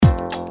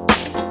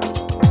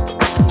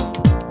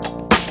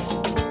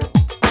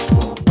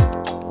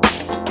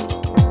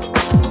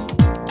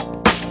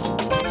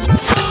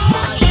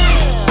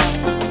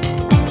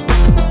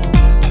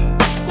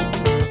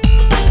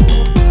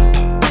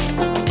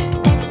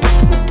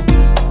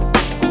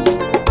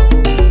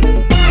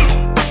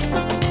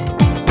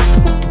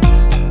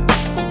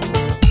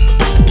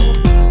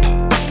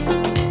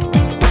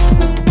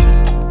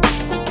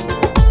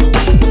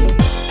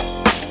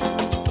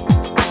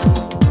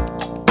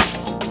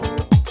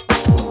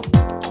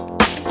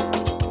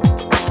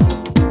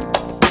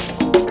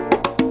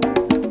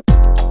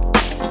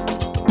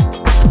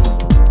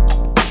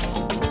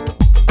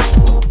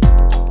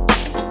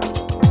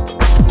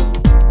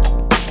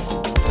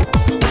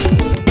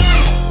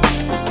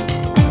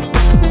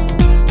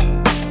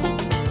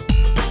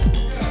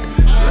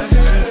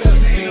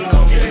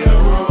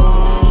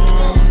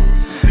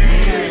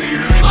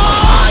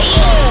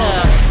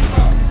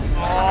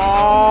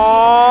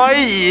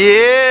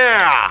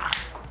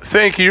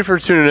Thank you for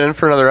tuning in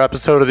for another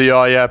episode of the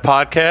Oh Yeah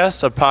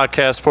Podcast, a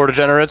podcast for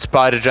degenerates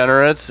by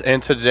degenerates.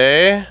 And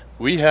today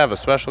we have a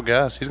special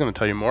guest. He's going to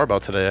tell you more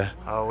about today.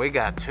 Oh, we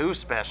got two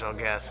special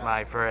guests,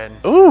 my friend.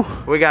 Ooh.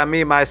 We got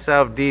me,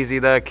 myself,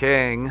 DZ the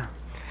King.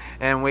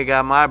 And we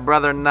got my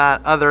brother,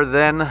 not other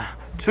than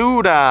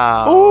Two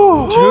Down.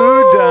 Ooh.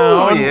 Two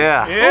Down. Oh,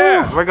 yeah.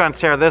 Yeah. We're going to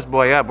tear this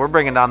boy up. We're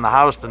bringing down the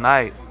house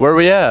tonight. Where are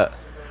we at?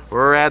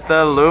 We're at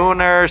the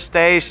Loonar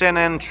Station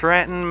in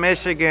Trenton,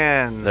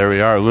 Michigan. There we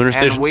are, Loonar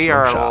Station. And we Smoke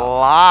are Shop.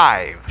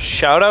 live.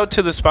 Shout out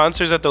to the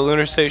sponsors at the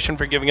Loonar Station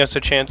for giving us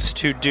a chance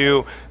to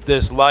do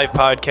this live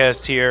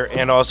podcast here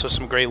and also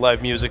some great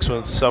live music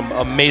with some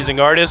amazing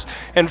artists.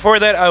 And for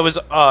that, I was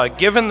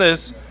given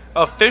this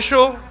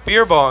official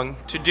beer bong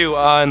to do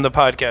on the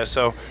podcast.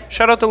 So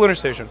shout out to Loonar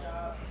Station.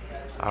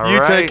 All You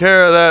right. take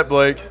care of that,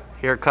 Blake.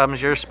 Here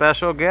comes your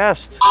special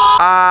guest.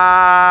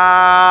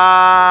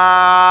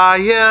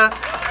 Yeah.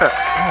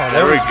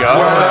 There we go.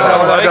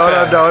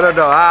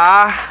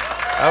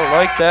 I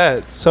like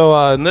that. So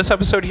in this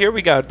episode here,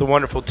 we got the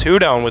wonderful Two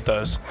Down with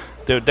us.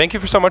 Dude, thank you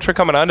so much for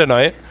coming on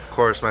tonight. Of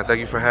course, man. Thank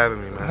you for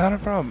having me, man. Not a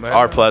problem, man.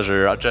 Our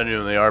pleasure.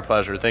 Genuinely our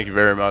pleasure. Thank you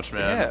very much,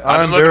 man. Yeah. I've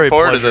I'm been looking very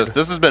forward to pleasured. this.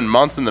 This has been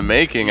months in the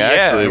making,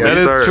 actually. Yes, That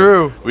is sir.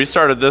 true. We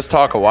started this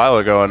talk a while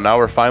ago, and now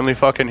we're finally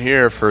fucking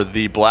here for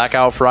the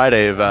Blackout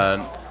Friday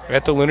event. We're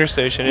at the Loonar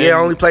Station. Yeah,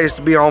 only place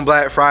to be on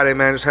Black Friday,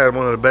 man. Just had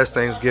one of the best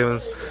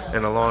Thanksgivings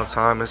in a long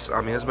time. It's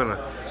been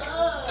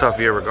a tough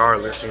year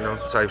regardless,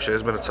 type shit.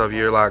 It's been a tough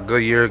year, like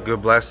good year,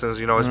 good blessings.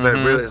 It's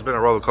been a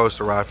roller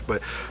coaster ride,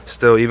 but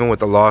still, even with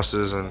the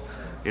losses and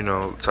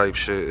type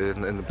shit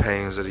and the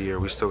pains of the year,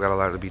 we still got a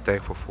lot to be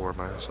thankful for,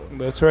 man. So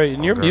That's right.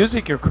 And your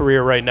your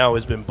career right now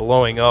has been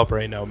blowing up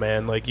right now,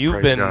 man. Like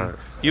Praise God.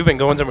 you've been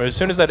going somewhere. As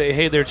soon as that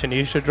Hey There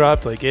Tanisha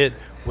dropped, like it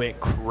went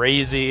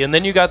crazy. And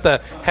then you got the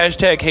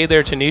hashtag Hey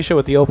There Tanisha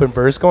with the open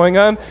verse going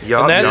on.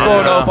 Yup, and that's yup.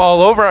 blowing up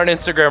all over on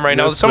Instagram right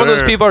now. Yes, Some of those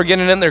sir. people are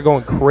getting in there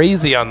going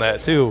crazy on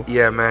that too.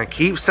 yeah, man,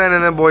 keep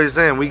sending them boys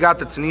in. We got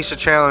the Tanisha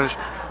challenge,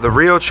 the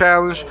real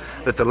challenge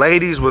that the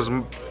ladies was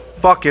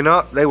fucking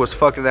up. They was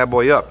fucking that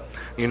boy up.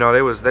 They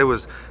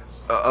was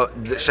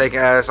shaking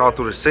ass all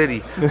through the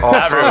city. All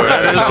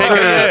Everywhere. summer. Shaking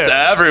ass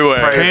everywhere.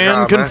 Praise Can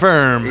God, man.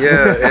 confirm.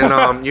 Yeah,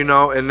 and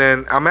and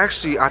then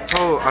I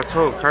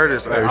told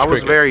Curtis I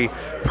was very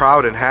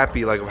proud and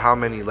happy of how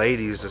many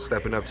ladies are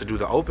stepping up to do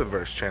the open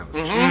verse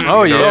challenge.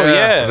 Oh, yeah. Oh,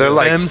 yeah. They're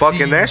like MCs.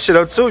 fucking that shit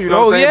up too, what I'm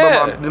Oh, saying?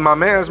 yeah. But my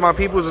mans, my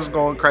people's is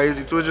going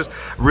crazy too. It's just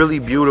really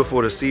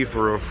beautiful to see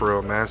for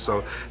real, man.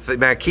 So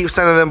man, keep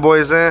sending them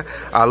boys in.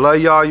 I love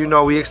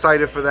y'all. We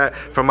excited for that.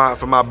 For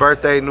my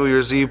birthday, New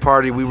Year's Eve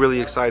party, we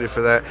really excited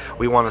for that.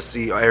 We want to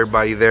see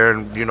everybody there,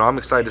 and I'm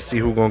excited to see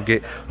who gonna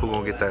get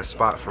that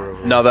spot for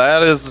real. Now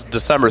that is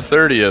December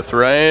 30th,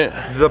 right?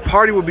 The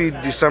party will be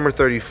December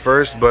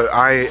 31st, but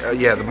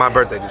my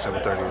birthday December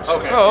 30th.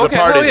 So. Oh, okay.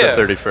 The party's Hell yeah.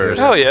 the 31st.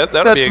 Hell yeah,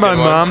 that'll be That's a my good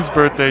one. mom's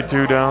birthday,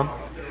 Two Down.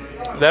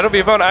 That'll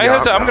be fun. Yeah,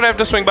 I'm gonna have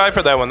to swing by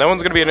for that one. That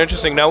one's gonna be an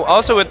interesting. Now,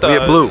 also with the We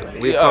at Blue.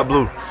 We at Club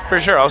Blue. For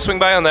sure, I'll swing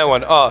by on that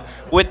one.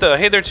 With the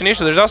Hey There Tanisha,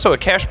 there's also a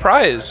cash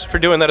prize for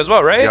doing that as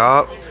well, right?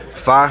 Yup.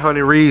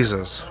 500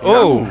 reasons.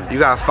 You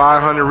got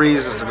 500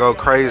 reasons to go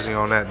crazy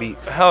on that beat.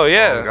 Hell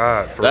yeah. Oh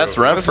God, for That's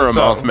real. rent for a what's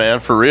month, up. man,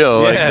 for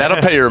real. Like, Yeah.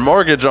 that'll pay your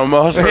mortgage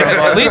almost. For a Yeah, month.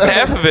 at least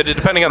half of it,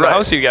 depending on the Right.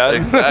 house you got.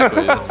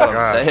 Exactly. That's what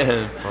God. I'm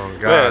saying. Oh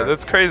Yeah, God.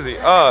 that's crazy.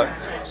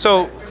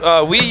 So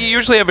we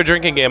usually have a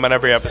drinking game on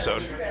every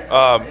episode.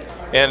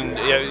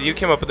 And you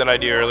came up with an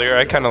idea earlier.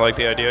 I kind of like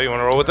the idea. You want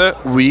to roll with it?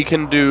 We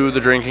can do the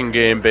drinking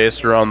game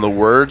based around the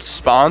word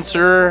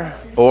sponsor,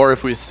 or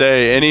if we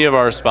say any of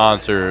our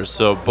sponsors.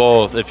 So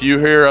both. If you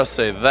hear us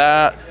say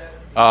that,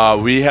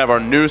 we have our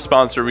new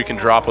sponsor we can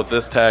drop with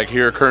this tag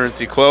here,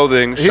 Currency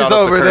Clothing. He's Shout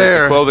out over to Currency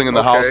there. Clothing in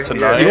the Okay, house yeah.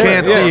 tonight. You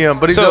can't Yeah. see him,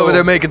 but he's So- over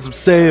there making some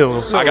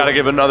sales. I got to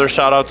give another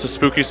shout out to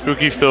Spooky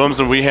Films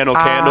and We Handle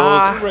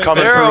Candles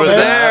coming They're through over with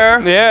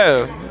there. that.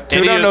 Yeah.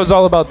 Any Two of- knows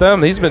all about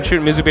them. He's been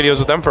shooting music videos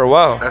with them for a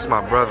while. That's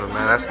my brother,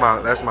 man.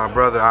 That's my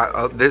brother.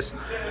 This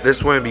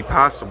wouldn't be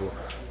possible.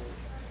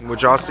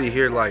 What y'all see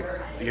here, what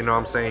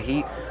I'm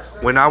saying?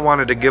 When I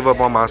wanted to give up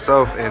on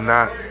myself and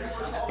not,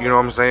 what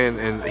I'm saying,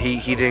 and he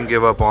didn't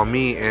give up on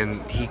me,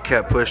 and he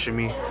kept pushing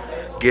me,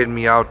 getting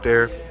me out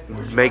there,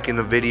 making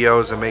the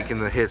videos and making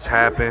the hits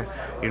happen.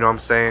 You know what I'm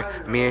saying?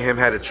 Me and him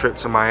had a trip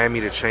to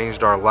Miami that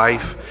changed our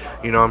life.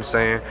 You know what I'm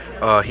saying?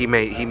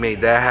 He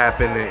made that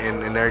happen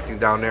and everything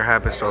down there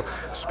happen. So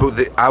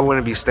I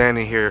wouldn't be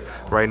standing here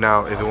right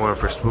now if it weren't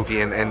for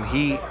Spooky. And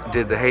he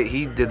did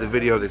the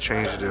video that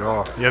changed it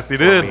all. Yes, he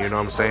for did. me, you know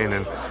what I'm saying?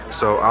 And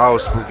so I owe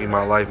Spooky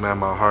my life, man,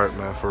 my heart,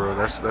 man, for real.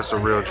 That's a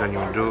real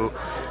genuine dude.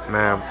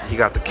 Man, he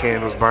got the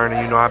candles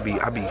burning. I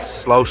be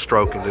slow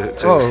stroking to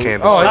his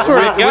candles. Oh, that's We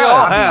pretty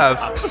all good.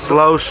 have.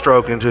 Slow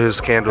stroking to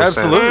his candle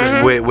Absolutely.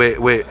 scents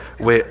with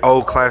with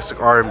old classic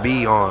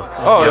R&B on.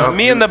 Oh, Yup.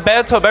 me in the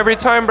bathtub every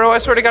time, bro. I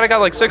swear to God, I got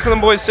like 6 of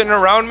them boys sitting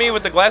around me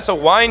with a glass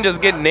of wine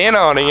just getting in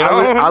on it, you know?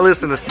 I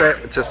listen to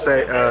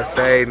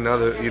say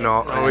another, in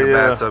the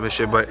bathtub and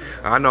shit, but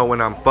I know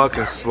when I'm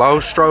fucking slow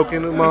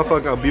stroking the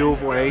motherfucker, a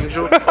beautiful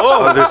angel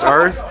of this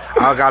earth,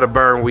 I gotta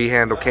burn We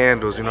Handle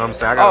Candles, you know what I'm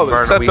saying? I gotta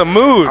burn set the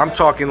mood. I'm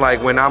talking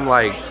like when I'm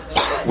like,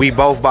 we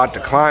both about to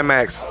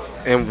climax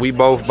and we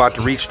both about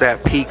to reach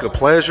that peak of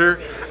pleasure,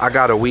 I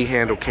got a We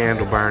Handle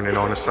candle burning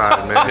on the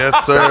side, man.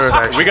 Yes, sir.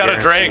 Satisfaction We got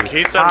a guaranteed. drink.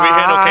 He said we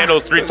handle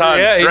candles 3 times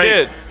Yeah, he straight.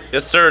 did.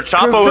 Yes, sir.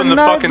 Chapo 'Cause in the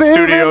tonight, fucking baby,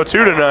 studio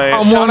too tonight.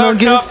 I wanna out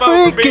get Chapo for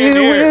being freaky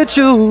here. with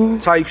you.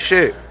 Type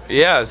shit.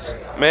 Yes,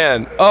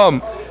 man.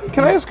 Can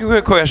I ask you a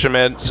quick question,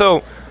 man?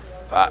 So,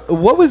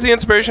 what was the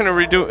inspiration of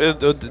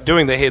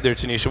doing the Hey There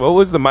Tanisha? What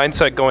was the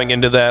mindset going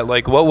into that?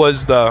 Like, what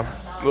was the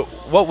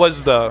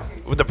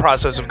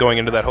process of going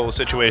into that whole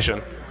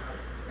situation?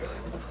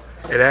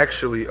 It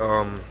actually,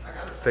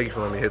 thank you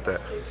for letting me hit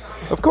that.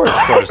 Of course, of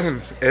course.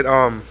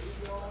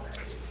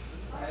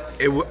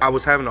 I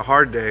was having a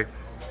hard day.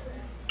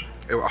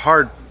 It was a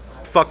hard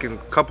fucking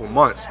couple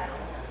months.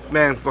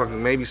 Man,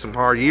 fucking maybe some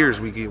hard years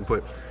we can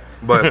put.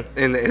 But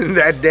in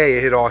that day,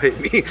 it all hit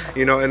me,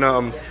 and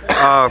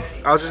I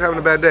was just having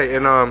a bad day.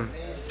 And I'm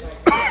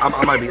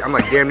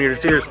like damn near to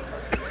tears.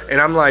 And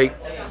I'm like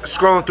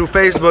scrolling through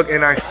Facebook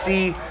and I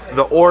see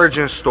the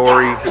origin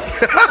story.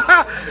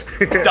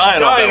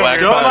 Dying off that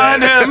wax Don't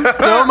mind him.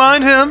 Don't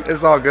mind him.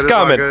 It's all good. It's all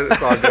coming. good.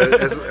 It's all good.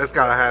 It's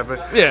gotta happen.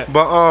 Yeah.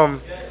 But I'm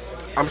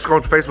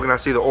scrolling through Facebook and I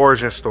see the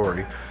origin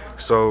story.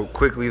 So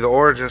quickly, the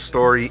origin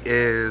story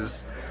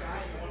is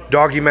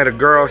Doggy met a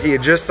girl. He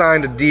had just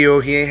signed a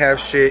deal. He ain't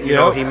have shit. You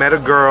know, he met a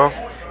girl.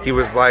 He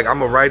was like, I'm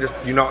gonna write this.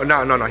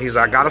 No. He's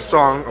like, I got a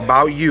song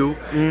about you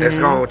that's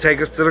gonna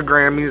take us to the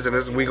Grammys,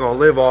 and we gonna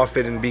live off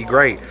it and be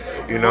great.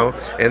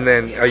 And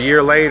then a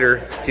year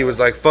later, he was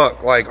like,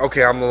 fuck, like,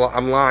 okay, I'm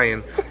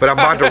lying, but I'm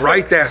about to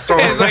write that song.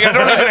 He's like, I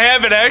don't even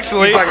have it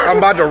actually. He's like, I'm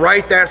about to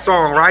write that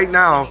song right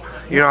now.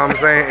 You know what I'm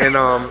saying?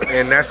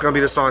 And that's gonna be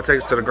the song that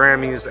takes us to the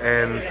Grammys,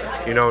 and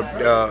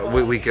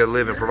we could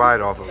live and provide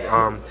off of.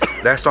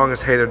 That song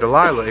is Hey There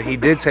Delilah, and he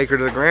did take her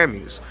to the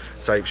Grammys,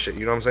 type shit.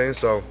 You know what I'm saying?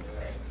 So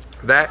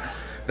that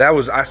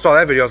was, I saw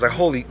that video. I was like,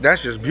 holy,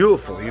 that's just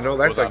beautiful.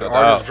 That's like an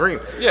artist's dream.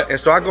 Yeah. And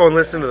so I go and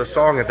listen to the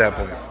song at that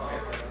point.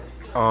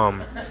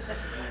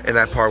 In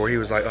that part where he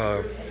was like,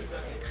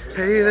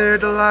 hey there,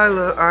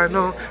 Delilah, I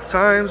know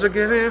times are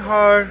getting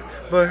hard,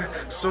 but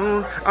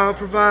soon I'll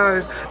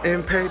provide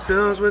and pay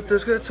bills with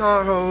this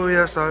guitar. Oh,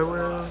 yes, I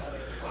will.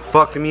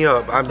 Fucking me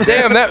up. I'm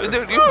Damn,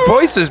 your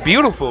voice is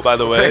beautiful, by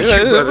the way.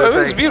 Thank you, brother. That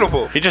was Thank you.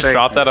 beautiful. He just Thank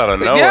dropped that out of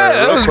nowhere. Yeah,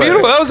 that real was quick.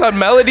 beautiful. That was on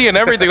melody and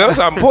everything. That was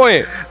on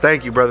point.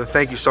 Thank you, brother.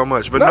 Thank you so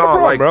much. But Not a no,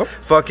 problem, like, bro.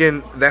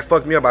 fucking, that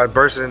fucked me up. I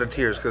bursted into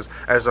tears because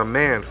as a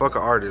man, fuck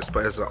an artist,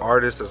 but as an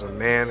artist, as a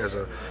man,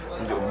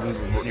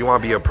 you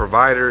want to be a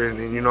provider,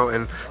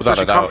 and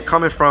especially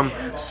coming from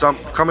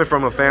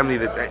a family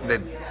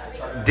that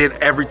did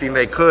everything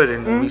they could,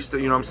 and we still,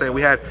 what I'm saying,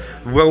 we had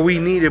what we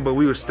needed, but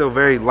we were still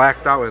very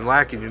lacked out and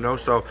lacking,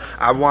 so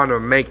I want to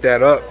make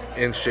that up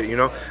and shit,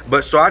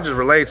 but so I just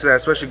relate to that,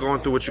 especially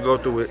going through what you go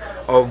through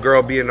with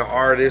girl being an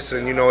artist,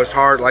 and it's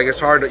hard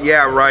to,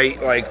 yeah right,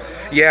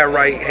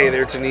 hey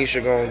there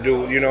Tanisha gonna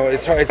do,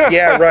 it's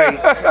yeah right,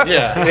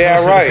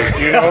 yeah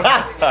right,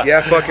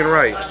 yeah fucking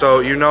right,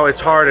 so it's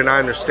hard, and I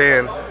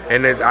understand,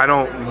 and I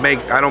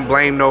don't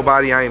blame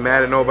nobody, I ain't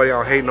mad at nobody, I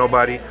don't hate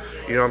nobody.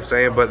 You know what I'm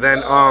saying? But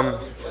then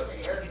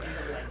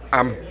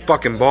I'm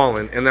fucking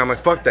balling, and then I'm like,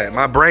 fuck that.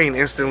 My brain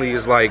instantly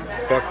is like,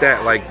 fuck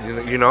that, like,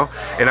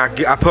 and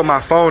I put my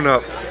phone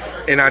up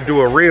and I do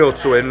a reel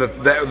to it, and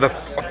the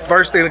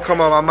first thing that come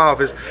out of my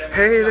mouth is,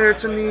 hey there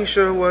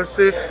Tanisha, what's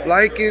it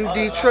like in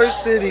Detroit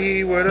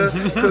City where the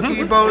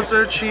cookie bowls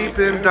are cheap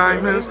and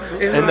diamonds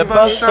and the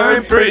bus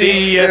shine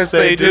pretty, yes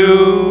they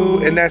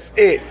do. And that's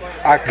it.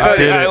 I cut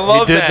it. I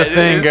love He did that. the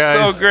thing, It's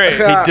guys. so great.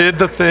 He did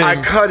the thing.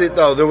 I cut it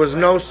though. There was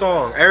no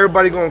song.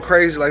 Everybody going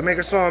crazy, like make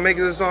a song, make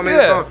it a song, make it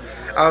a song.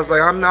 I was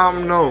like, I'm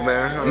no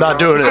man. I'm Not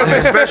doing it.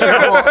 Especially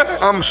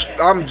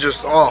I'm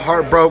just all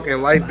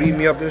heartbroken. Life beat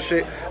me up and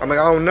shit. I'm like,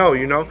 I don't know,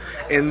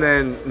 And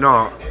then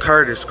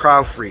Curtis,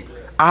 Crowd Freak.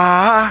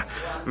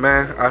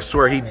 Man, I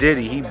swear he did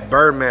it. He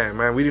Birdman,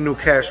 man. We the new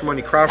Cash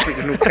Money. Crowd Freak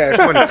the new Cash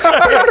Money.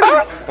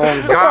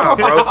 On God,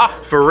 bro.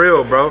 For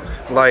real, bro.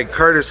 Like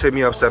Curtis hit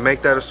me up, said,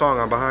 make that a song.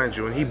 I'm behind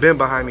you, and he been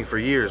behind me for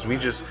years. We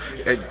just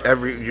in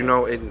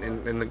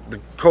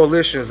the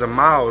coalitions and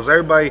Miles.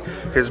 Everybody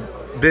has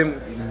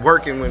been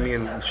working with me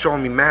and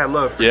showing me mad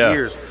love for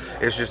years.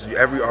 It's just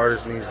every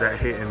artist needs that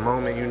hit and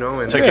moment,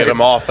 and to get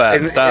them off that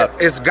and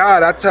stop. It's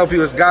God. I tell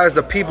people, it's God, it's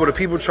the people. The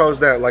people chose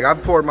that. Like I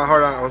poured my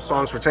heart out on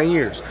songs for 10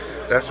 years.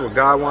 That's what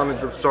God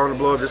wanted the song to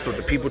blow. This is what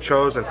the people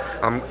chose, and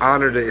I'm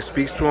honored that it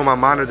speaks to them.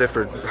 I'm honored that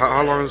for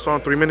how long is the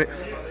song? 3 minutes.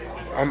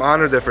 I'm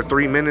honored that for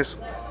 3 minutes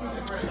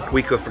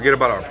we could forget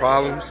about our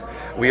problems.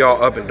 We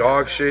all up and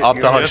dog shit. Up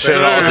dog shit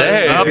all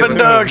day. Up and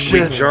dog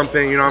shit. We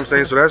jumping, you know what I'm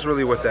saying? So that's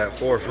really what that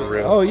for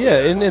real. Oh yeah,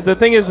 and the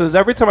thing is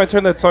every time I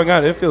turn that song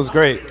on, it feels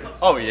great.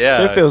 Oh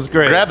yeah, It feels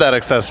great. Grab that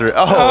accessory.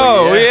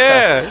 Oh,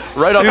 yeah.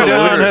 Right off the Two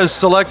Down looter. has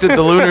selected the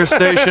Loonar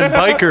Station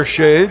biker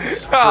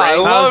shades. I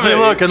love How's he it.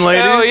 looking,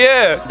 ladies? Hell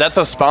yeah. That's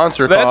a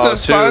sponsor. That's a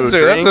cause, sponsor.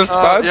 Too. That's a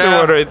sponsor yeah.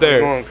 one right there.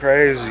 Going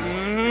crazy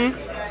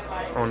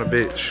on the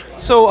bitch.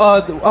 So,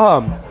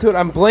 dude,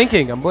 I'm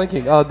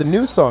blanking. The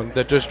new song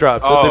that just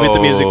dropped with the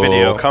music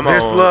video. Come on.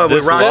 This love with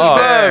This Rocky love.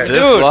 Bad. This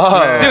Dude,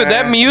 love. dude,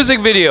 that music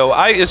video.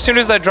 As soon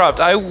as that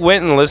dropped, I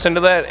went and listened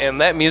to that,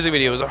 and that music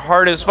video was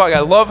hard as fuck. I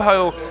love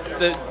how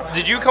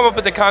did you come up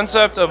with the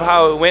concept of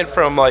how it went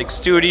from like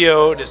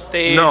studio to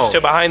stage No. to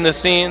behind the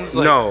scenes?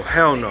 Like, No,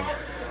 hell no.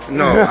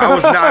 No, I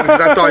was not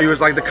because I thought you was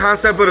like the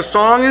concept of the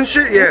song and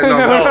shit. Yeah,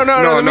 no.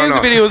 The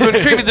music video was what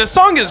intrigued me. The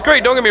song is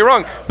great. Don't get me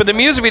wrong, but the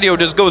music video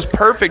just goes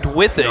perfect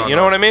with it. You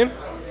know what I mean?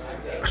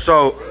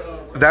 So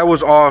that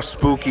was all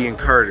Spooky and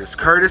Curtis.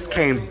 Curtis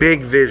came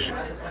big vision.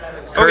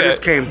 Curtis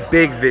came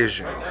big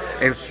vision.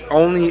 And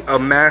only a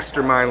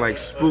mastermind like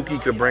Spooky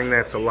could bring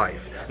that to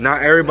life.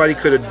 Not everybody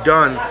could have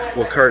done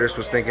what Curtis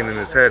was thinking in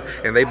his head.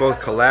 And they both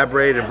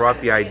collaborated and brought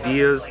the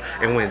ideas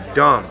and went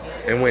dumb.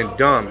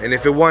 And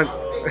if it wasn't...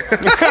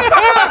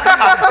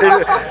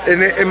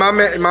 and my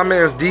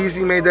man's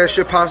DZ made that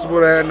shit possible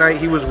that night.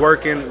 He was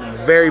working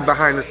very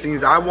behind the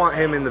scenes. I want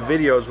him in the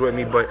videos with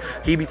me, but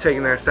he be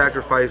taking that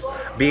sacrifice,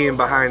 being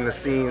behind the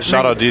scenes.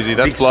 Shout out DZ,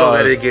 that's so blood.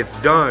 that it gets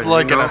done. It's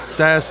like you know? an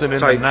assassin in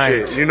the Type night.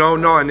 shit, you know.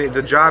 No, and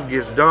the job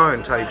gets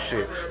done. Type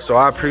shit. So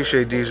I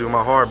appreciate DZ with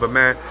my heart, but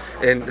man,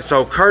 and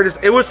so Curtis,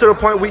 it was to the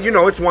point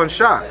where it's one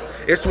shot.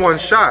 It's one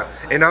shot,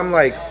 and I'm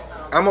like.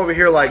 I'm over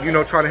here like,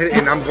 trying to hit it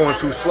and I'm going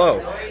too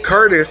slow.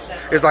 Curtis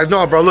is like,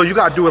 no, bro, look, you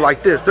gotta do it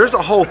like this. There's a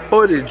whole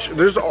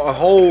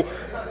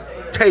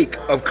take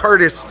of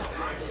Curtis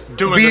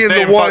Doing being the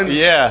same one,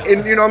 yeah.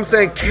 and you know what I'm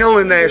saying,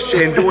 killing that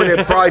shit and doing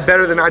it probably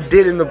better than I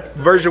did in the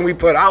version we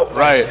put out.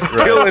 Right.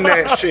 Killing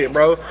that shit,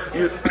 bro.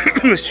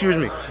 Excuse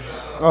me.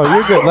 Oh,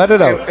 you're good. Let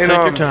it out. And, Take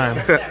your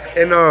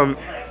time.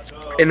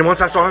 And then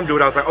once I saw him do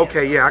it, I was like,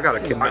 okay, yeah, I gotta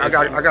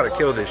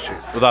kill this shit.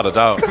 Without a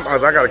doubt. I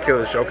gotta kill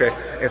this shit, okay.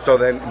 And so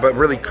then, but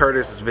really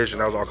Curtis's vision,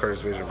 that was all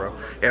Curtis' vision, bro.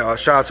 And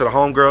shout out to the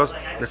homegirls,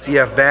 the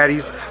CF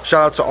baddies.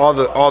 Shout out to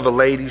all the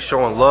ladies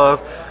showing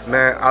love.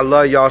 Man, I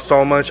love y'all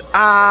so much.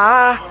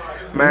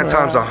 Man,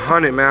 times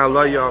 100, man. I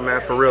love y'all,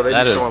 man, for real. They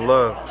That be is showing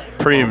love.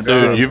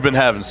 Dude, you've been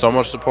having so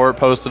much support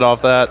posted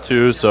off that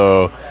too,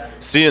 so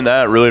seeing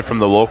that really from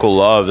the local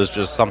love is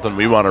just something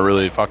we want to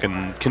really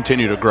fucking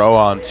continue to grow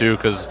on too,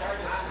 because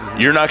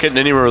you're not getting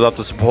anywhere without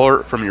the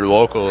support from your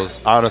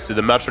locals. Honestly,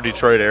 the Metro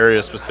Detroit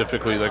area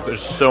specifically, like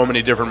there's so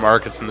many different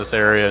markets in this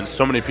area and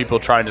so many people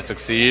trying to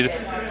succeed.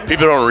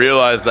 People don't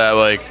realize that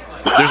like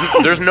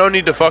there's no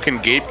need to fucking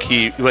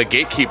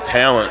gatekeep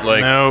talent.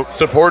 Like Nope.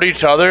 support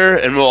each other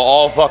and we'll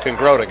all fucking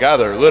grow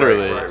together,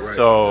 literally. Right.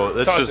 So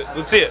it's Toss just it.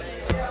 Let's see it.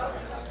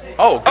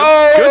 good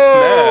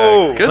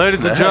snag. Good Ladies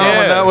snag. and gentlemen,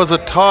 Yeah. that was a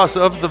toss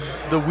of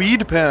the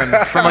weed pen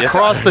from Yes,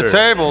 across the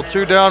sir. table.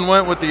 Two Down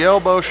went with the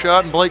elbow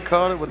shot, and Blake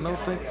caught it with no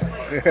thing.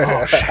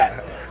 Oh,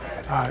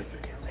 shit.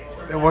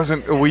 It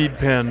wasn't a weed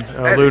pen,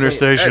 Loonar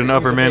Station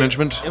upper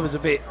management. It was a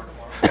bit.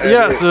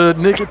 Yes, a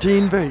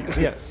nicotine vape.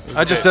 Yes.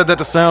 I just said that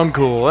to sound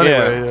cool.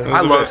 Anyway, Yeah.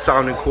 I love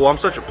sounding cool. I'm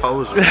such a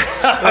poser.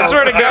 I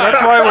swear to God.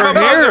 That's why we're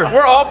here.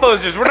 We're all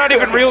posers. We're not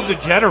even real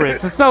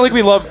degenerates. It's not like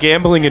we love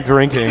gambling and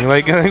drinking.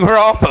 Like we're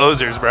all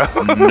posers, bro.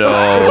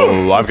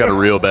 No, I've got a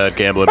real bad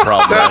gambling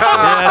problem.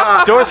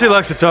 Actually. Dorsey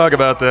likes to talk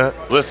about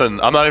that. Listen,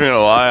 I'm not even gonna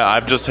lie.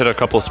 I've just hit a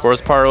couple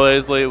sports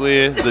parlays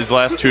lately. These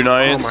last 2 Oh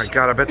nights. my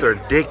god, I bet they're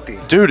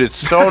addicting. Dude, it's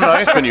so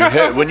nice when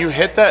you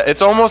hit that.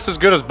 It's almost as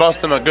good as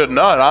busting a good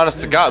nut.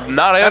 Honest to God,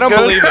 not as I don't good.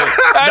 believe it.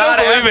 I Not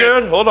don't as believe it.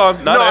 good. Hold on.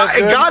 Not No, as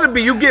it good. gotta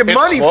be. You get It's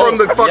money close. from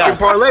the fucking Yes.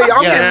 parlay. I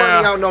don't Yeah. get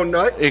money out no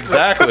nut.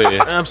 Exactly.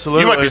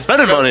 Absolutely. You might be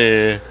spending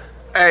money.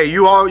 Hey,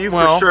 you for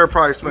Well, sure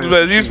probably spending.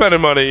 But some you cheese.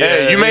 spending money.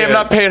 Hey, yeah, you may have yeah.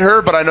 not paid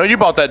her, but I know you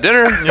bought that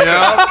dinner.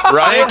 Yeah.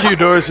 Right? Thank you,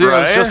 Dorsey. I was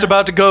Right? just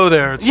about to go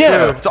there. It's Yeah,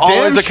 true. It's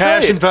always damn a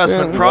cash straight.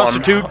 investment. Yeah.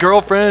 Prostitute,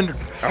 girlfriend,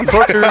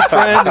 hooker,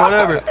 friend,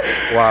 whatever.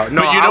 Wow.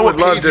 No, But you I know would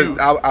what love pays to. you-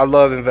 I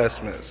love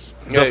investments.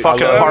 The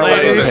fucking love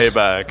parlays ladies.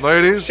 payback.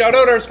 Ladies. Shout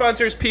out our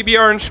sponsors,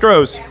 PBR and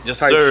Stroh's. Yes,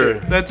 Type sir.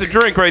 shit. That's a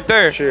drink right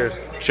there. Cheers.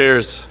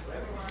 Cheers.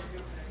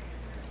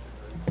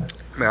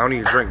 Man, I don't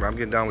need a drink, but I'm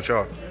getting down with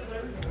y'all.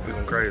 We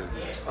going crazy.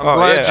 Oh,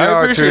 Glad yeah, you I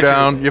are appreciate two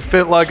down. You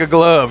fit like a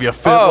glove. You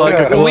fit like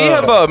a glove. We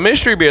have a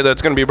mystery beer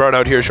that's going to be brought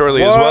out here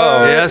shortly as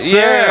well. Yes, sir.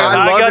 Yeah. I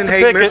I love got and to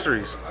hate pick it.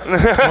 mysteries.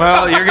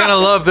 Well, you're gonna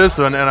love this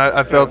one, and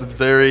I felt it's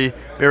very,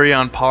 very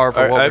on par for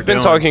All right, what I've we're been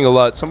doing. talking a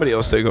lot. Somebody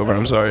else take over.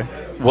 I'm sorry.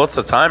 What's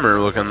the timer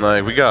looking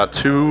like? We got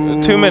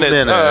 2 2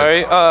 minutes. All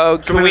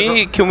right. Can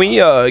minutes.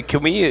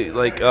 we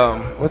like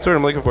what's what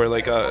I'm looking for?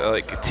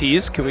 Like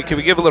tease? Can we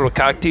give a little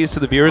cock tease to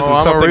the viewers Oh, and I'm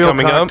a something real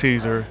coming cock up?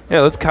 teaser.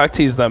 Yeah, let's cock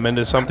tease them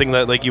into something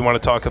that like you want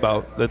to talk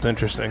about that's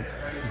interesting.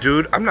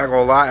 Dude, I'm not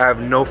gonna lie, I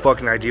have no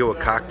fucking idea what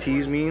cock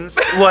tease means.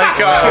 Like,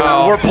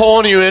 we're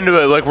pulling you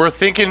into it. Like, we're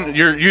thinking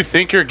you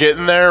think you're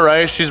getting there,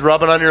 right? She's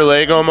rubbing on your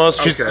leg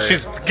almost.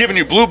 She's giving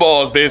you blue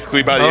balls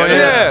basically by the end of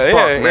it.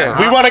 Fuck, man.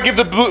 We want to give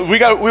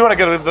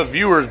the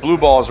viewers blue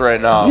balls right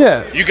now.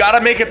 Yeah. You got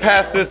to make it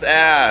past this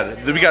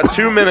ad. We got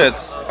 2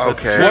 minutes.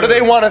 Okay. What do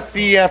they want to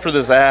see after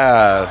this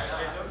ad?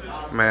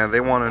 Man, they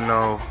want to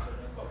know.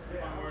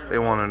 They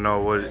want to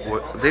know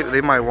what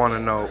they might want to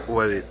know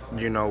what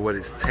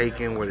it's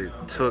taking, what it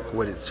took,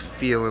 what it's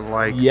feeling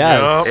like.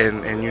 Yes.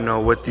 And you know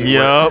what the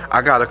Yep.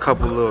 I got a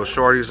couple little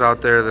shorties out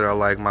there that are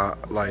like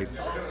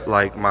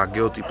my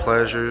guilty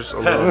pleasures a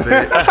little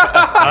bit.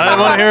 I didn't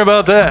want to hear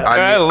about that.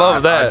 I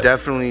love that. I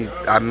definitely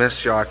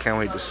miss y'all. I can't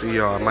wait to see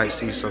y'all. I might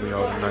see some of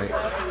y'all tonight.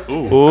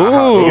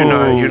 Ooh.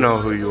 You know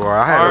who you are.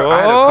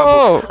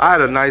 I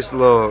had a nice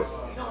little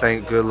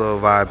good little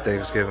vibe,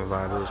 Thanksgiving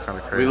vibe. It was kind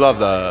of crazy. We love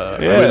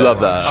that. Yeah. We love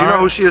that. She know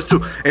who she is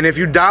too. And if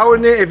you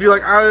doubting it, if you're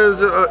like,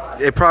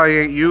 it probably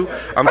ain't you.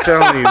 I'm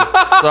telling you.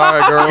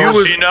 Sorry,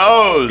 girl. She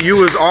knows. You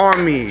was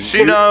on me.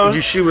 She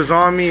knows. She was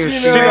on me, and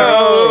she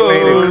knows.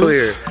 made it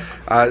clear.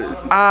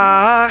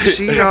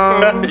 She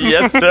knows.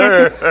 Yes,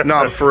 sir.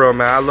 No, but for real,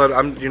 man. I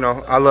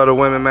love the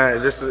women,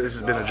 man. This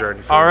has been a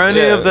journey for Are me.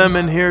 any of them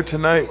in here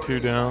tonight,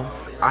 Two Down?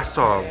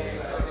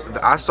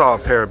 I saw a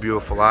pair of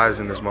beautiful eyes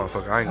in this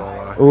motherfucker. I ain't gonna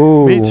lie.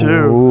 Ooh. Me too.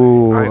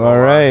 Ooh. I ain't All gonna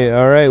lie. right.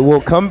 All right.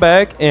 Well, come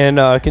back and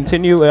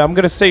continue. I'm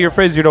going to say your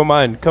phrase if you don't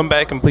mind. Come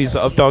back and please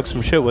updog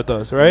some shit with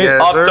us, right?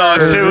 Yes, Up sir.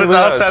 dog shit with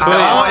us at the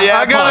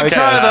I gotta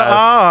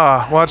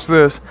try the Watch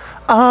this.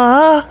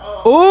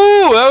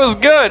 Ooh, that was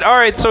good. All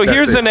right. So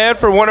here's it. an ad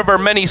for one of our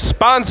many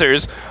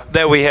sponsors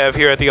that we have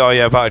here at the All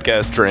Yeah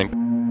Podcast. Drink.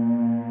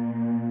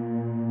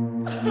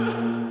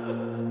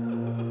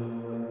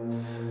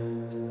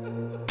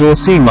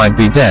 Dorsey might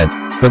be dead,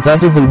 but that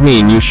doesn't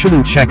mean you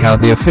shouldn't check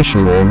out the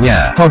official All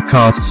Yeah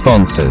podcast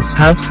sponsors: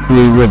 Habs,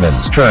 Blue Ribbon,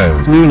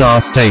 Strohs,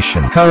 Loonar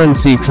Station,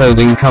 Currency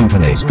Clothing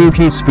Company,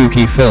 Spooky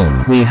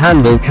Film, The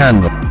Handle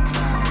Candle.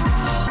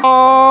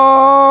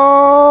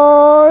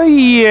 Oh,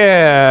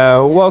 yeah.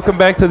 Welcome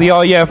back to the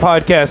All Yeah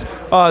Podcast.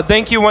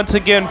 Thank you once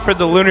again for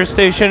the Loonar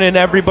Station and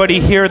everybody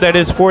here that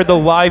is for the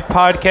live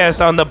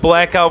podcast on the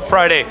Blackout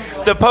Friday.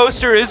 The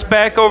poster is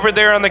back over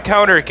there on the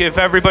counter. If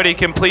everybody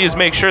can please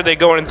make sure they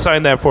go and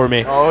sign that for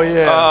me. Oh,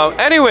 yeah.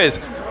 Anyways,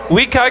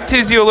 we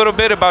cock-teased you a little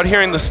bit about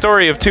hearing the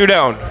story of Two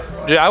Down.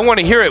 I want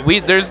to hear it.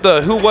 There's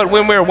the who, what,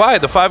 when, where, why,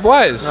 the 5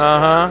 whys.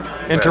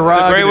 Interrogatives. It's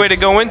a great way to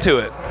go into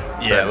it.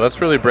 Yeah, let's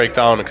really break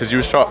down because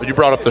you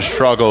brought up the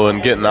struggle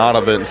and getting out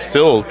of it and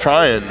still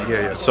trying.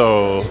 Yeah.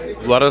 So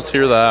let us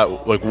hear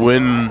that. Like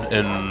when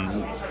and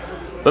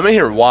let me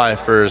hear why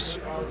first.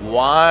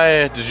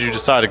 Why did you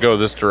decide to go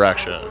this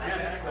direction?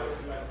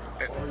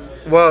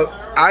 Well,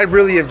 I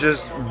really have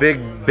just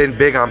been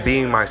big on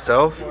being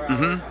myself,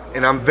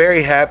 and I'm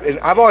very happy. And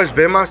I've always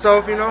been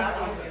myself, you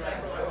know.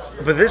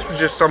 But this was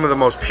just some of the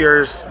most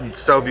purest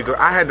self you could.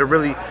 I had to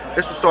really.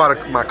 This was so out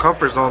of my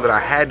comfort zone that I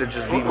had to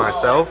just be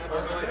myself,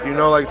 you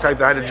know, like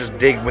type. I had to just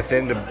dig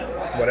within to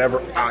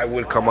whatever I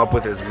would come up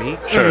with as me.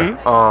 Sure.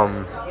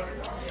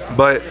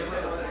 But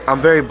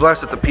I'm very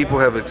blessed that the people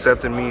have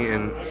accepted me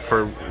and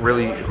for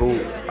really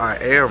who I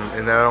am,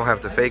 and that I don't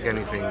have to fake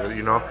anything. But,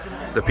 you know,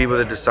 the people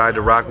that decide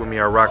to rock with me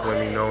are rocking with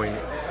me, knowing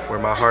where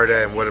my heart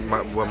at and what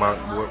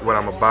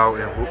I'm about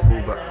and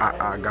who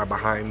I got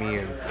behind me,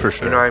 and For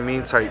sure. you know what I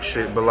mean, type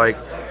shit. But like,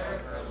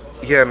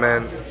 yeah,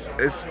 man,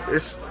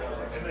 it's.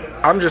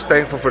 I'm just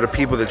thankful for the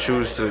people that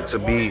choose to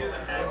be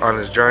on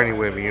this journey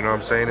with me. You know what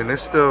I'm saying? And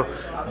it's still.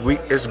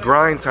 It's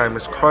grind time.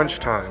 It's crunch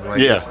time.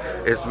 Like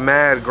it's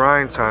mad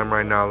grind time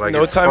right now. Like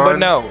No it's time fun. but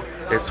now.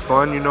 It's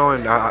fun, you know.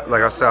 And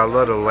like I said, I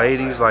love the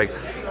ladies. Like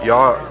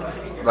y'all,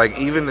 like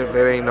even if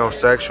it ain't no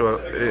sexual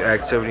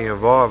activity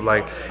involved,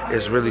 like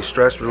it's really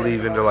stress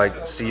relieving to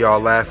like see y'all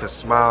laugh and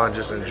smile and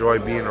just enjoy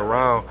being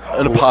around.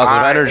 In a who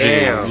positive I energy,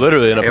 am,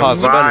 literally in a and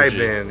positive vibing,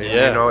 energy. And,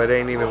 Yeah. you know, it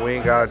ain't even we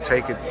ain't gotta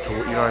take it to,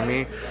 you know what I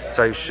mean,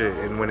 type shit.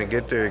 And when it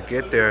get there,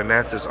 and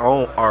that's its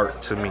own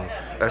art to me.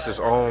 That's its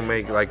own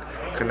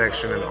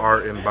connection and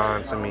art and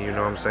bond to me, you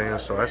know what I'm saying?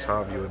 So that's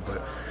how I view it.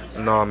 But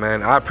no,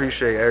 man, I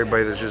appreciate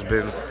everybody that's just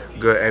been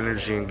good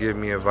energy and give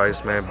me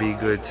advice, man. Be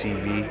Good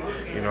TV,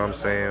 you know what I'm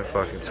saying?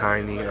 Fucking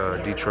Tiny,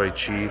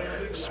 Detroit Chi,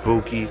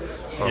 Spooky.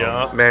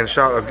 Man,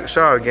 shout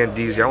out again,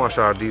 DZ. I want to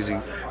shout out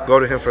DZ. Go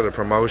to him for the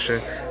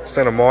promotion.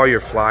 Send him all your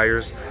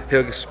flyers.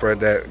 He'll spread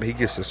that. He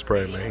gets to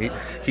spread, man.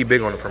 He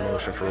big on the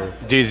promotion for real.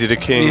 DZ the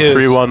King He is.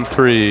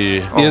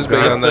 313. He is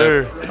big God. on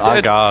that.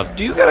 Oh, God.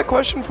 Do you got a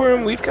question for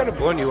him? We've kind of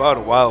blown you out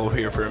a while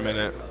here for a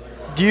minute.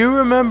 Do you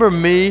remember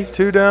me,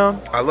 Two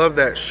Down? I love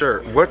that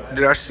shirt. What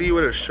did I see you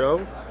at a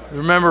show?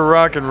 Remember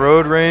rocking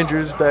Road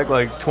Rangers back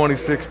like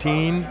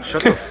 2016?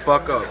 Shut the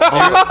fuck up.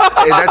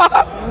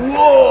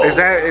 Is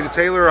that in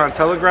Taylor on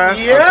Telegraph?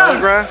 Yes. On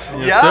Telegraph?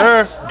 Yes,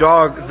 sir.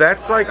 Dog,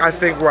 that's like I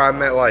think where I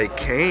met like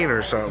Kane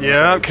or something.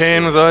 Yeah, Like,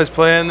 Kane was always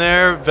playing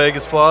there.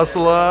 Vegas Floss a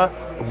lot.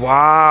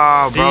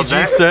 Wow, bro.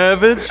 DG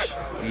Savage.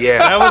 Yeah.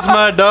 That was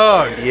my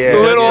dog. Yeah.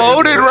 Little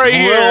Odin right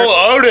here. Little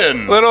Odin.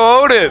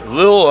 Odin.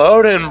 Little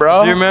Odin,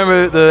 bro. Do you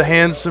remember the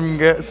handsome,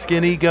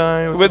 skinny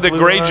guy with the blue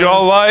great eyes?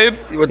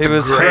 jawline? He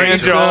was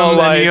handsome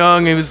and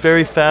young. He was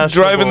very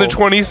fashionable. Driving the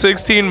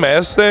 2016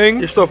 Mustang.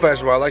 You're still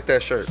fashionable. I like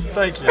that shirt.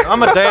 Thank you.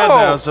 I'm a dad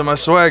now, so my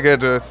swag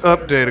had to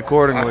update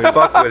accordingly.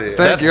 Fuck with it.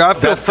 Thank you. I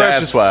feel that's fresh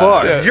dad as swag.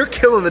 fuck. If you're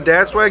killing the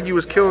dad swag, you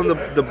was killing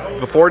the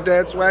before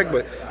dad swag,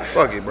 but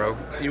fuck it, bro.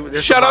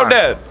 Shout out,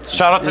 Dad.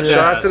 Shout out to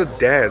Shout out to the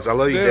dads. I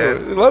love you, Yeah,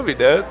 Dad. love you,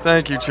 Dad.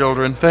 Thank you,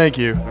 children. Thank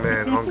you.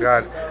 Man, oh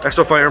God, that's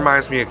so funny. It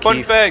reminds me of Fun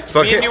Keith. fact: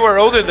 Fuck me and it. you were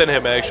older than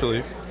him,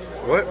 actually.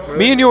 What?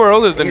 Me and you were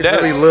older than He's Dad.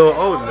 really little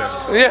old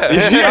now. Yeah,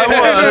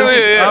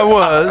 I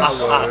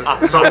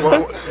was. So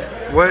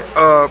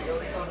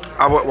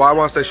I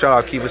want to say shout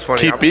out Keith. It's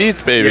funny. Keith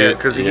Beats, baby. Yeah,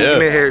 because he made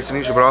Hey There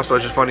Tanisha, but also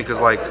it's just funny because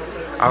like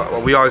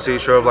we always see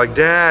each other like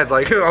Dad,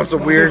 like on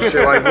some weird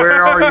shit, like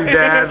where are you,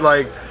 Dad,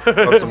 like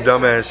on some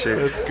dumbass shit.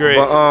 That's great.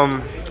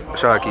 But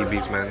shout out Keith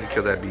Beats, man. He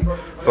killed that beat.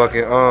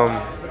 Fucking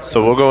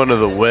So we'll go into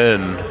the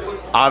win.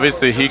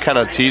 Obviously, he kind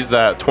of teased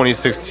that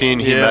 2016.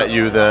 He met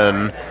you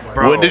then.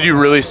 Bro. When did you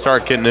really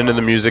start getting into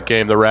the music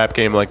game, the rap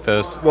game like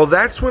this? Well,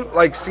 that's when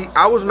like see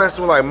I was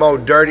messing with like Mo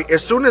Dirty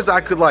as soon as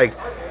I could like.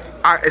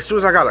 As soon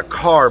as I got a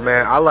car,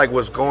 man, I like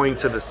was going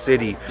to the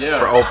city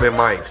for open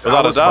mics.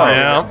 Without a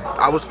doubt.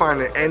 I was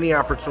finding any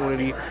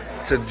opportunity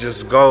to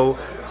just go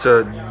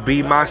to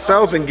be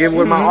myself and give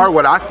with my art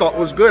what I thought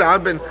was good.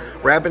 I've been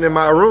rapping in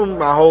my room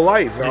my whole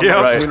life.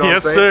 Right. You know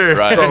Yes, what I'm saying? sir.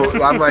 Right.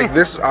 So I'm like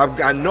this.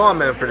 I know I'm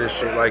meant for this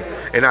shit. Like,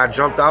 and I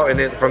jumped out, and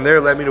then from there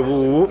led me to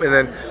Woo Woo, and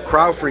then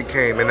Crowd Freak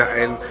came, and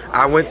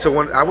I went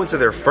to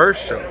their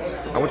first show.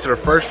 I went to their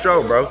first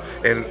show, bro,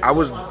 and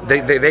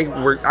they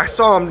were. I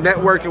saw them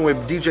networking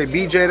with DJ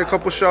BJ at a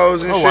couple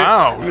shows and shit.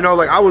 Wow. You know,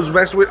 like I was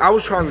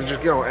trying to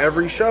just get on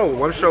every show.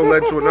 One show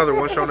led to another.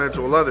 One show led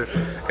to another,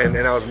 and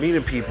I was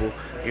meeting people.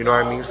 You know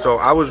what I mean? So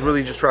I was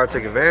really just trying to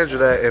take advantage of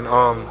that, and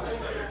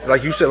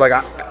like you said,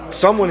 like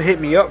someone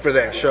hit me up for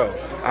that show.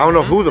 I don't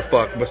know who the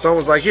fuck, but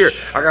someone's like, here,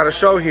 I got a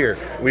show here.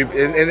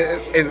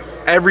 In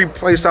every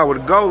place I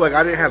would go, like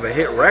I didn't have a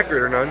hit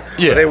record or nothing.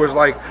 Yeah. But they was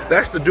like,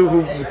 that's the dude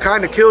who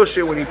kind of kills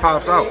shit when he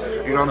pops out.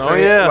 You know what I'm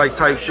saying? yeah. Like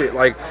type shit.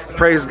 Like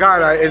praise God.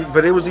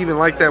 But it was even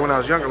like that when I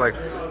was younger. Like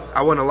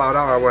I wasn't allowed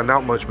out. I wasn't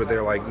out much, but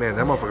they're like, man,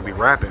 that motherfucker be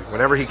rapping.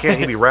 Whenever he can,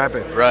 he be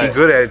rapping. Right. He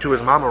good at it too.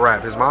 His mama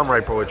rap. His mom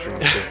write poetry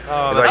and shit.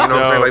 Like you know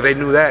what I'm saying? Like they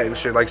knew that and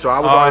shit. Like so I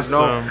was always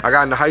known. I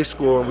got into high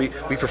school and we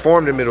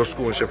performed in middle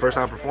school and shit. First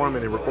time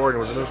performing and recording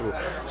was in middle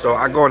school. So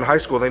I go into high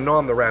school. They know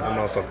I'm the rapping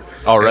motherfucker.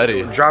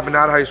 Already. And dropping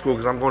out of high school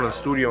because I'm going to the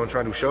studio and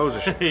trying to do shows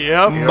and shit.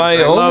 Yep. My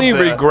only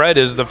regret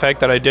is the fact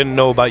that I didn't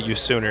know about you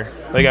sooner.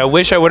 Like I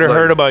wish I would have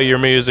heard about your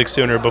music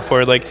sooner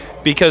before, like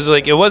because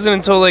like it wasn't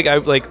until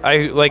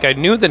I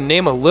knew the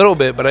name a little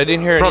bit, but I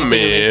didn't hear From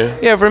anything.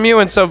 me. Yeah, from you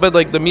and stuff. But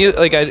like the music,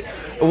 like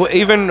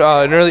even in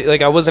early,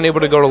 like I wasn't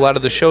able to go to a lot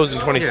of the shows in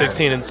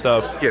 2016 and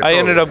stuff. Yeah, I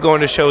ended totally. up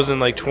going to shows in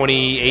like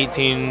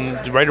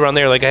 2018, right around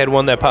there. Like I had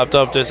one that popped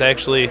up just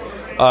actually.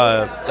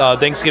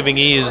 Thanksgiving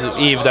Eve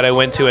that I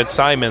went to at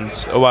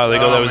Simon's a while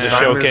ago. That was a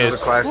Simon's showcase.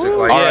 is a classic.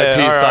 Like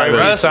R.I.P. Yeah,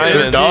 Simons. R.I.P.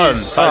 They're done.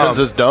 Simons. Simons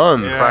is done.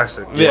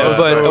 classic. Yeah,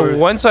 but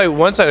Classic.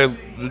 once I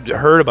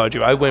heard about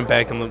you, I went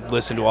back and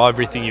listened to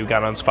everything you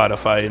got on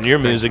Spotify, and your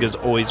music has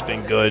always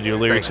been good. Your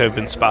lyrics have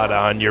been spot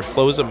on. Your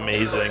flow's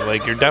amazing.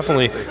 Like you're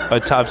definitely a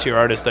top tier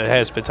artist that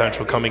has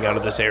potential coming out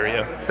of this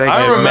area. Thank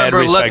I you. mad remember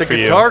Let respect the for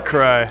you. Guitar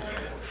Cry.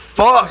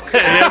 Fuck.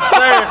 Yes, sir.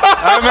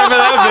 I remember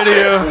that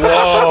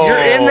video.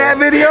 You're in that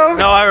video?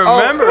 No, I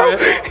remember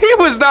it. He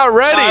was not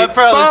ready. I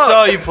probably Fuck.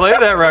 saw you play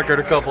that record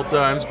a couple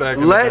times back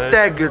in the Let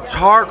day. that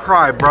guitar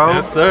cry, bro.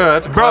 Yes, sir.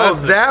 That's Bro,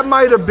 classic. that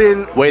might have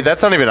been. Wait,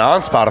 that's not even on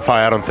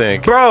Spotify, I don't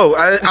think. Bro,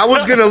 I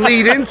was gonna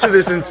lead into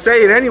this and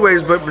say it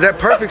anyways, but that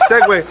perfect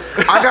segue.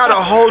 I got a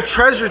whole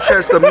treasure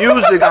chest of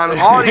music on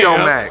Audio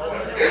Mac.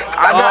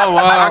 I got, Oh,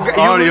 wow.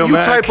 Audio you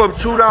Mac. type up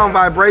 2 Down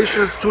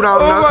Vibrations, 2 Down.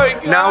 my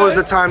God. Now is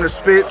the time to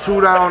spit.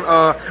 2 Down.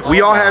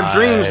 We all have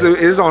dreams. That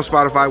is on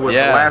Spotify. Was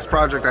Yeah. the last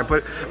project I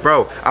put.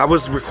 Bro, I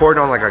was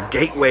recording on like a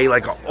Gateway,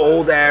 like an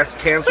old ass,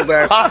 canceled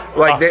ass,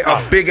 like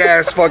a big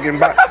ass fucking.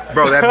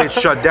 Bro, that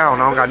bitch shut down.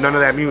 I don't got none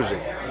of that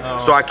music,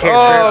 so I can't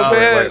Oh transfer.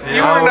 man, Like,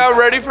 you I were don't- not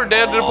ready for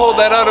Dad to pull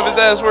that out of his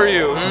ass, were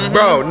you?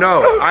 Bro,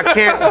 no, I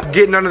can't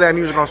get none of that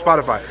music on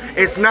Spotify.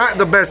 It's not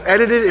the best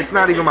edited. It's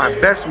not even my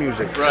best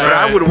music. But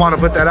I would want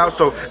to put that out.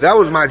 So that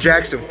was my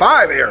Jackson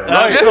 5 era.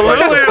 Absolutely.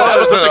 That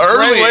was the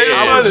early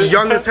I was days.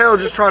 young as hell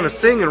just trying to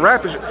sing and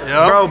rap and shit.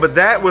 Bro, but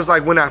that was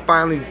like when I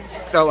finally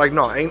felt like,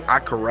 no, I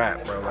could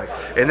rap, bro. Like,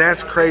 and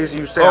that's crazy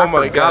you say. Oh I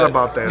my forgot God.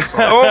 about that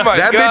song. Oh my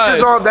that God.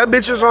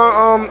 bitch is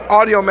on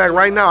Audio Mac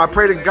right now. I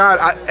pray to God,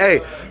 hey,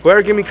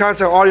 whoever give me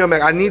contact on Audio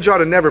Mac, I need y'all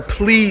to never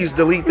please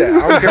delete that.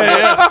 I don't care.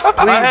 Please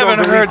I don't haven't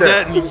delete heard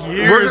that. that in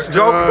years,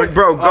 Go dog.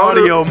 to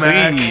Audio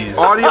Mac.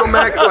 Audio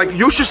Mac, like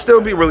you should still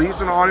be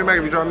releasing on Audio Mac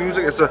if you drop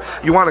music.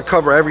 You want to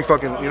cover every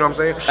fucking, you know what I'm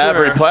saying?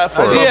 Every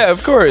platform. Yeah,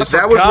 of course.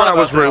 That was forgot when I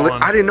was about that really.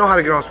 one. I didn't know how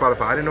to get on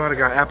Spotify. I didn't know how to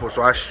get on Apple,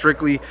 so I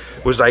strictly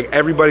was like,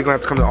 everybody gonna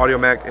have to come to Audio Mac.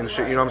 Mac and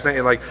shit. You know what I'm saying?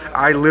 And like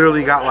I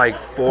literally got like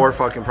 5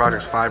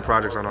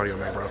 projects on Audio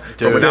Mac, bro.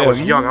 From when I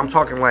was young. I'm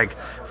talking like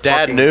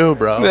Dad knew,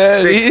 bro.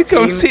 Yeah, he's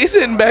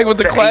sitting back with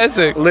the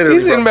classic. Literally,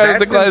 he's sitting back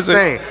with the classic.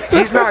 Insane.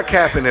 He's not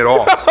capping at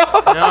all.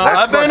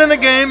 I've been in the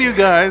game, you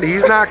guys.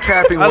 He's not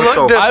capping I look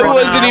whatsoever. I different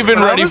wasn't now, even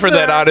but I ready was for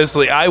that, there.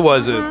 honestly. I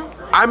wasn't.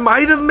 I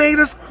might have made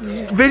a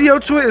video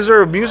to it. Is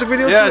there a music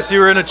video to it? Yes, you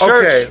were in a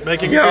church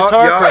making a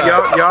guitar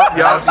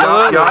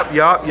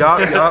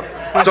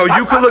Yup. So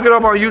you could look it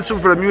up on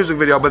YouTube for the music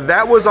video, but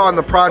that was on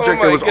the project Oh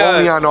my that was God.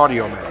 only on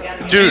Audio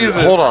Mac. Dude,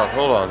 Jesus. hold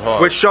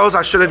on. Which shows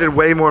I should have did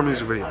way more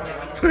music videos.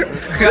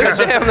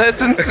 Damn,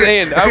 that's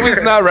insane. I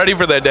was not ready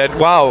for that, Dad.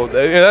 Wow,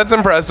 that's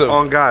impressive.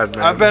 On God,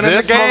 man. I've been in the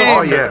This game.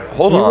 Oh yeah.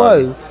 Hold He on.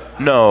 was.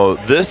 No,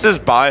 this is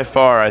by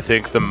far, I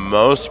think, the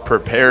most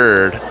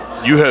prepared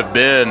you have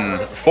been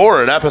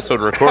for an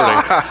episode recording.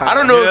 I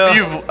don't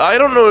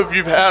know if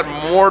you've had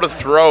more to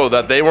throw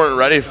that they weren't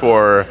ready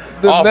for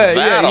off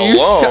that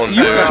alone.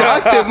 You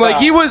shocked him. Like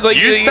he was like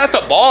You set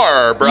the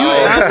bar, bro.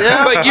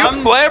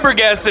 you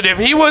flabbergasted him.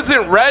 He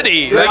wasn't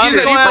ready. Like he I'm said,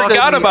 he glad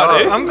forgot that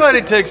about it. I'm glad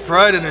he takes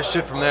pride in his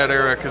shit from that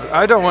era because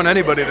I don't want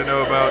anybody to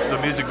know about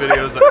the music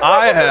videos that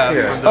I have.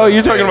 Yeah. From Oh, those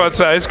you're talking days. about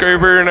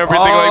Skyscraper and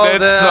everything All like that.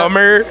 that.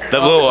 Summer. That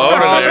little over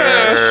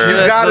there. You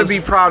Yeah, gotta those-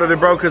 be proud of it,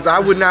 bro, because I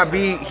would not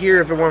be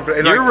here if it weren't for.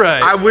 And You're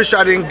right. I wish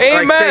I didn't.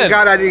 Like, Amen. thank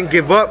God I didn't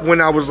give up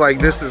when I was like,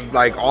 this is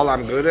like all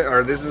I'm good at,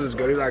 or this is as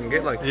good as I can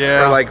get. Like,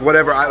 Yeah. or like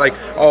whatever. I like.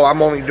 Oh,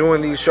 I'm only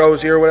doing these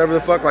shows here, or whatever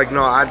the fuck. Like,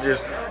 no, I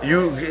just I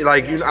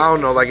don't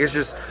know. Like, it's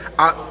just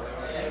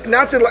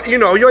not that, like, you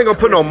know, you ain't gonna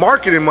put no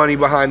marketing money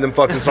behind them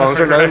fucking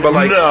songs or nothing, but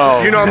like, No.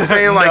 you know what I'm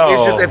saying? Like,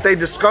 it's No. just if they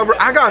discover,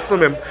 I got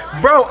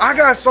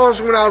songs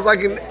from when I was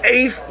like in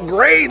 8th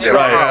grade that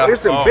Right. are out.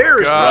 It's Oh,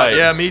 embarrassing. God. Right.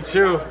 Yeah, me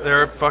too.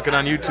 They're fucking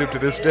on YouTube to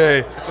this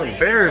day. It's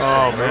embarrassing.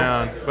 Oh bro.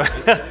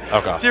 man.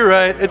 Okay. You're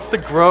right. It's the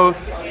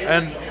growth,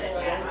 and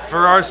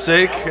for our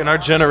sake and our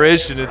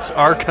generation, it's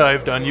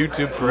archived on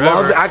YouTube forever.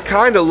 Love it. I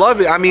kind of love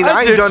it. I mean, I I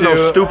ain't do done no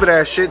too. stupid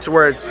ass shit to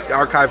where it's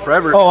archived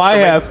forever. Oh, I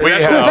have. That's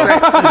what I'm saying.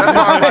 That's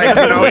why I'm like,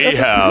 you know, We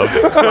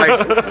have.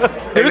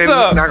 like, There's and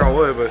a- knock on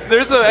wood, but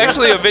There's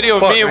actually a video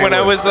of Fuck, me man, when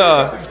I what?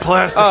 was It's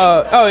plastic.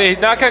 hey,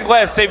 knock on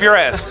glass, save your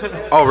ass.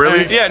 oh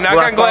really? Yeah, knock Well,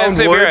 on I glass, found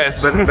save wood, your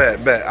ass.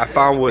 Bet. I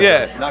found wood.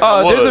 Yeah. Knock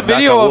on There's a wood,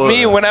 video knock on of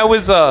me wood. when I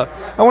was I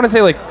want to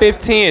say like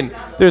 15.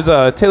 There's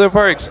Taylor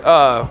Parks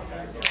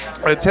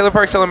Taylor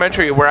Parks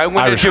Elementary where I went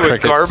Irish into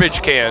crickets. a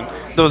garbage can,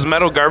 those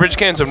metal garbage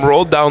cans, and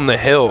rolled down the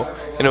hill,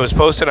 and it was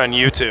posted on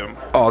YouTube.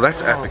 Oh,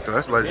 that's epic though.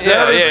 That's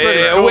legendary.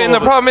 Yeah. cool, And the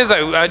but- problem is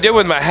I did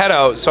with my head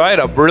out, so I had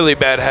a really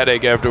bad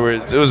headache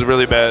afterwards. It was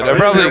really bad. I that's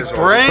probably good.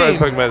 Brain.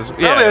 fucking medicine.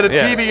 Probably had a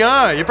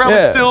TBI. You probably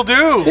Yeah. still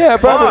do. Yeah,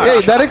 probably. Fuck.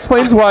 Hey, that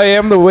explains why I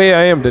am the way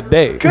I am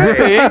today.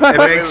 It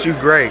makes you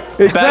great.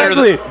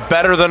 Exactly.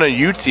 Better than a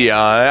UTI.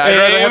 I'd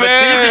rather have a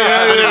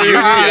TBI than a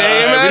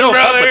UTI. Amen, We don't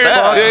fuck with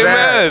that. Fuck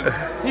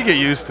Amen. You get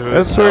used to it.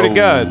 I swear to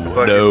God.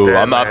 Fucking No, dead,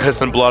 I'm not man.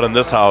 pissing blood in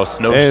this house.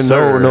 No, Hey,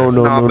 sir. no.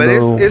 Nah, but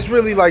it's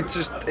really like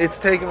just it's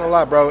taking a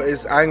lot, bro. I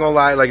ain't gonna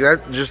lie, like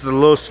that just a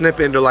little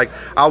snippet into like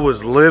I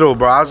was little,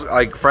 bro. I was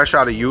like fresh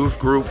out of youth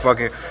group,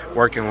 fucking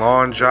working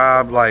lawn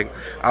job. Like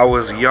I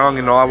was young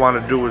and all I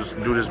wanted to do was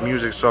do this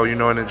music. So you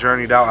know, in the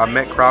journeyed out, I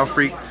met Crowd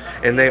Freak,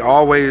 and they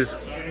always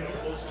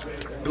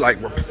like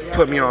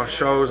put me on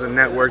shows and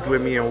networked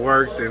with me and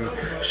worked and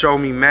showed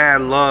me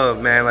mad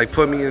love, man. Like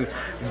put me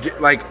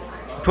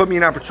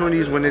in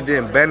opportunities when it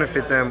didn't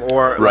benefit them,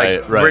 or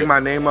like Right. bring my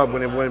name up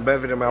when it wouldn't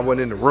benefit them. I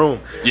wasn't in the room.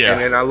 Yeah.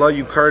 And I love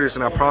you, Curtis,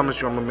 and I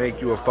promise you I'm gonna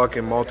make you a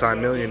fucking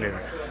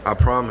multi-millionaire. I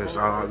promise.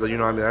 You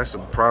know what I mean? That's a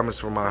promise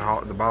from my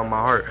heart, the bottom of my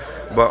heart.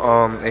 But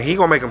and he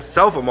gonna make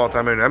himself a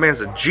multi-millionaire. That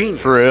man's a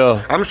genius. For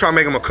real. I'm just trying to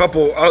make him a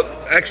couple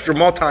extra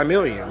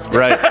multi-millions. But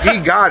Right.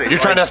 He got it. You're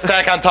trying to Like,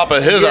 stack on top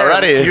of his yeah,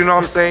 already. You know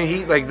what I'm saying?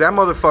 He like that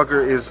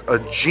motherfucker is a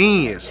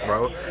genius,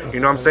 bro.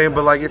 You know what I'm saying?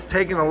 But like it's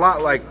taken a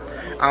lot. Like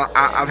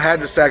I've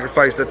had to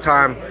sacrifice the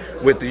time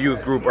with the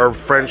youth group or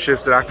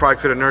friendships that I probably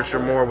could have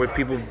nurtured more with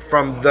people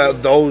from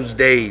those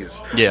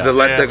days. Yeah. The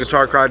Let Yeah. the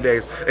Guitar Cry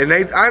days. And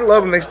I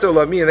love them. They still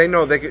love me, and they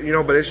know they could, you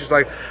know. But it's just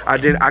like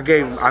I've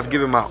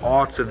given my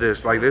all to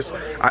this. Like this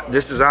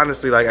is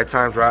honestly like at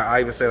times where I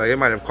even say like it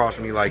might have cost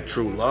me like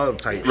true love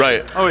type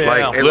Right. shit. Oh, yeah.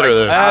 Like, and,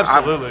 Literally.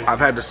 Absolutely. I've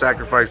had to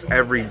sacrifice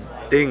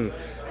everything.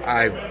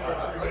 I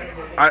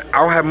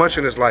don't have much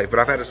in this life, but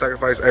I've had to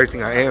sacrifice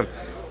everything I am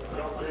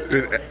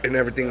and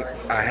everything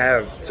I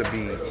have to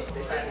be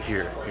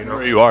here. You know.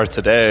 Where you are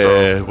today,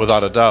 So-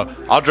 without a doubt.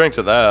 I'll drink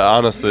to that,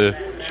 honestly.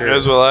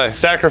 Cheers. As will I.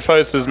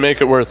 Sacrifices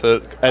make it worth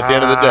it at the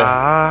end of the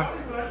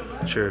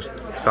day. Cheers.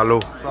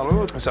 Salud.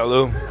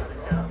 Salud.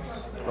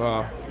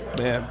 Wow.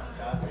 Man.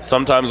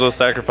 Sometimes those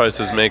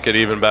sacrifices make it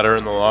even better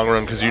in the long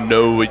run because you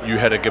know what you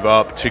had to give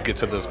up to get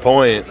to this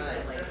point.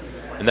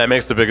 And that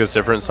makes the biggest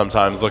difference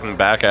sometimes looking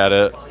back at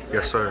it.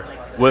 Yes, sir.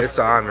 With- It's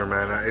an honor,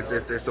 man.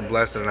 It's a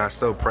blessing, and I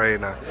still pray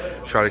and I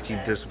try to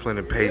keep discipline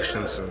and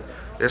patience. And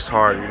it's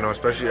hard, you know.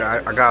 Especially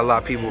I got a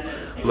lot of people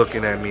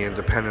looking at me and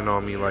depending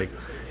on me, like,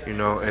 you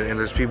know. And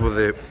there's people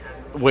that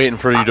Waiting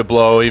for you to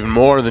blow even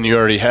more than you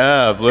already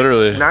have,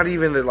 literally. not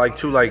even that like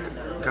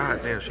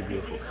God damn, she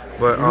beautiful.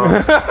 But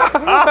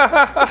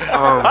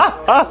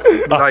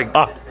like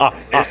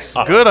it's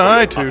Good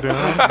eye, Two Down.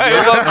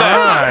 I love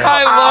that.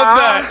 I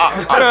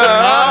love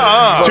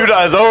that. Two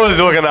Down's always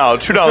looking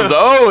out. Two Down's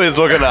always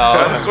looking out.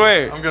 I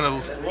swear. I'm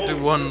gonna do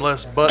one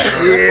less button.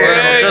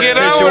 Yeah, just in get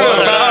case out you with want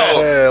to it.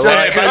 know. yeah,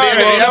 like,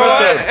 Hey, you know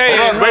what?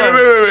 Hey,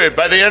 Wait.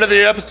 By the end of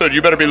the episode,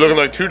 you better be looking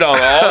like Two Down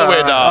all the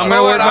way down. I'm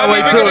gonna work my I'm way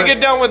even to gonna it. get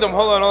down with them.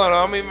 Hold on.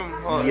 I'm even.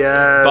 Hold on.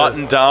 yes.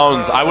 Button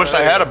downs. I wish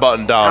I had a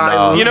button down Ty,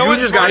 now. You know you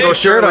what's just gotta funny? go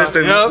shirtless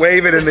and Yep.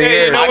 wave it in the Hey,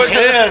 air. you know I what's-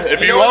 can.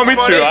 If you know want me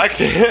what's to, funny? I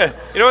can.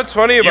 You know what's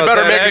funny about You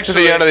better that? make it to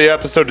the end of the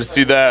episode to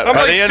see that. I'm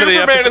By like the end of the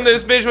Superman episode, in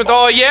this bitch with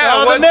all. Yeah, Oh,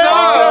 the what's natty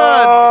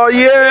up? Oh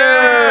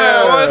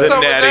yeah, What's the up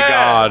with natty that?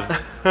 god.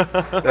 that's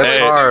Hey.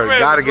 hard. Superman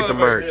Gotta was get the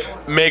merch.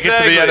 Make it to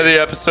Exactly. the end of the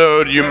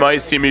episode. You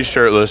might see me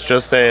shirtless.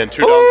 Just saying.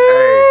 Two Downs.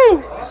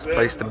 Hey, it's a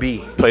place to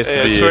be. Place to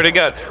Yeah, I be. swear to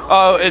God.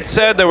 It's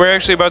sad that we're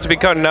actually about to be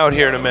cutting out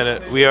here in a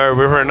minute. We're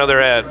for another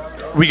ad.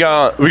 We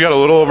got a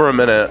little over a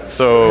minute.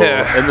 So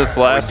Yeah. in this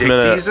last Dick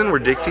minute, teasing? We're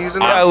dick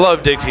teasing. I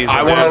love Dick teasing.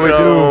 I man. want to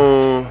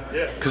know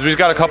because we've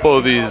got a couple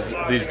of these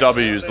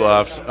W's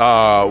left.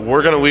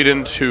 We're gonna lead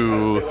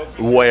into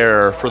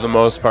where, for the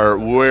most part,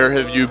 where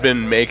have you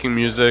been making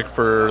music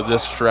for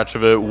this stretch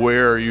of it?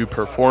 Where are you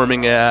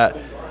performing at?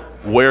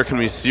 Where can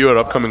we see you at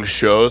upcoming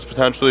shows?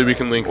 Potentially, we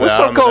can link What's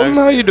that. up, Colton?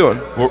 How you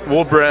doing?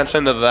 We'll branch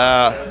into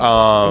that.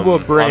 We'll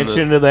branch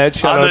into that.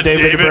 Shout on out the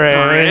David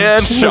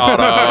Branch. Shout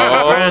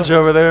out. Branch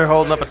over there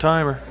holding up a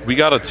timer. We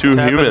got a two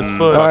Tapping his human.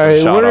 foot. All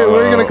right, shout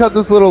we're out. gonna cut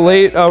this a little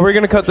late. We're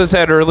gonna cut this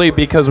ad early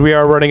because we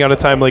are running out of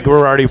time. Like we're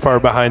already far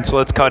behind, so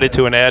let's cut it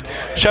to an ad.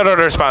 Shout out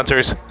our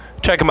sponsors.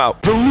 Check them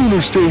out. The Loonar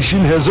Station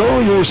has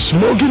all your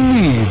smoking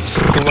needs.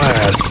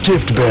 Glass,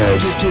 gift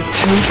bags,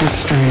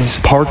 tapestries,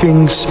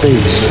 parking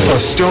space, a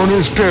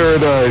stoner's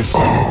paradise.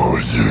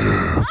 Oh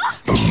yeah,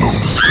 the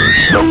Loonar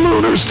Station. The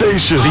Loonar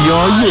Station. The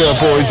Oh Yeah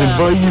Boys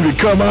invite you to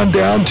come on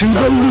down to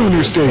the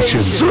Loonar Station,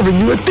 serving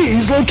you at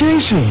these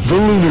locations. The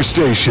Loonar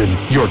Station,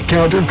 your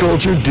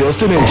counterculture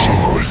destination.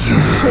 Oh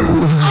yeah. The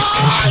Loonar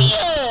Station.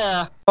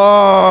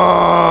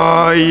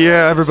 Oh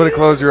yeah, everybody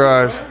close your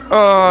eyes.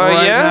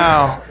 Right Yeah.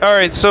 now. All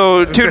right,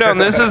 so Two Down.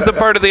 This is the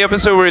part of the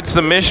episode where it's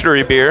the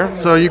mystery beer.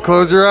 So you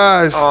close your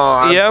eyes.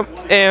 Yep,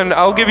 and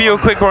I'll give you a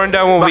quick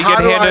rundown when we But get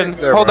how do I-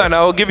 handed. Never Hold mind. on,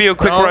 I'll give you a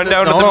quick Don't-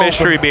 rundown of don't the open.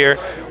 mystery beer.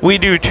 We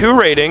do 2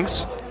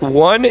 ratings.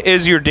 One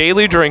is your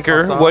daily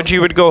drinker, what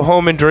you would go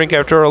home and drink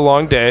after a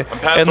long day,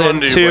 Pass and the then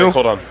one to you, 2. Blake.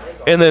 Hold on.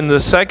 And then the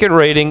second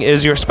rating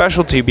is your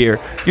specialty beer,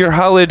 your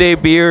holiday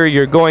beer,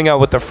 your going out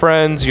with the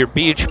friends, your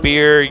beach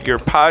beer, your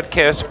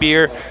podcast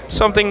beer,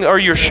 something, or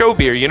your show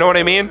beer. You know what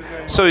I mean?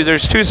 So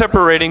there's 2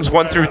 separate ratings,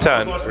 1 through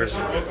 10. All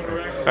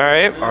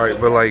right, All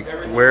right, but like,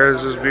 where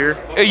is this beer?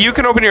 you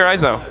can open your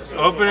eyes now.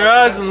 Open your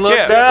eyes and look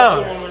Yeah.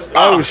 down.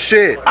 Oh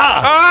shit!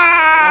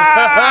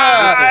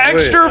 Ah,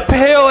 This is extra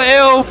pale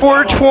ale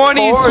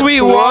 420 Sweet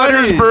 420.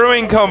 Waters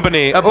Brewing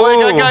Company. Blake,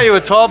 I Oh. got you a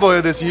tall boy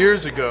of this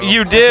years ago.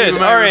 You did. You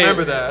might All right.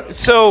 remember that.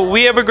 So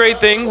we have a great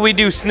thing. We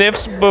do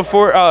sniffs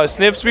before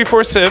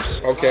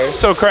sips. Okay.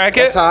 So crack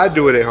it. That's how I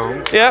do it at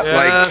home. Yeah. Yeah.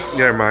 Like, Yes.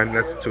 never mind.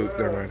 That's too.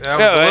 Never mind. That was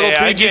Yeah, a little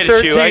I get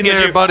PG-13 it, you. I get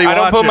there, you. buddy. I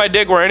don't Watch put it. my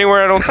dick where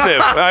anywhere I don't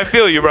sniff. I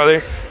feel you,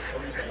 brother.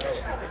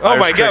 Oh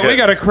my Irish God, we cricket.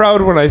 got a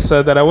crowd when I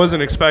said that. I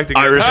wasn't expecting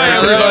it. Irish Hi,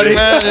 cricket, everybody.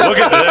 buddy. Look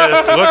at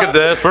this. Look at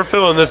this. We're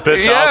filling this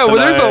bitch out Yeah, well,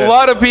 there's a tonight.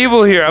 lot of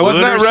people here. I was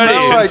Loonar not ready.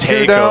 Station Smell like Two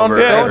take Down. over.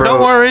 Yeah. Don't, Bro.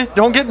 don't worry.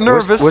 Don't get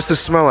nervous. What's the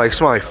smell like?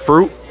 Smell like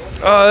fruit?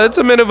 That's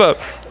a bit of a.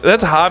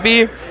 That's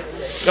hobby,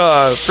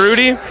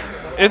 fruity.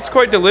 It's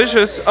quite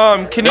delicious.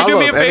 Can you I do love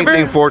me a favor?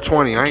 anything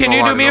 420. I ain't Can gonna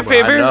you lie do to me a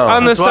nobody. favor? I know.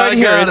 On the That's why side I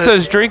here, got it it.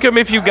 says "drink 'em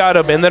if you got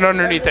 'em," and then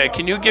underneath that,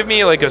 can you give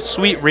me like a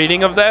sweet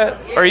reading of that,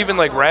 or even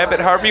like rap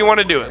it, however you want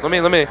to do it? Let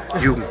me.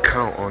 You can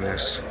count on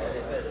this.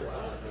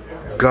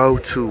 Go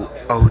to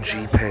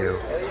OG Pale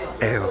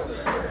Ale.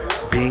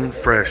 Being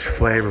fresh,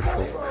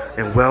 flavorful,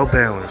 and well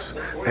balanced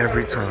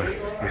every time.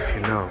 If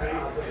you know.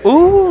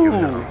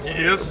 Ooh,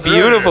 Yes, sir.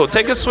 beautiful.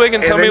 Take a swig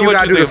and And tell then me you what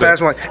gotta you do the think.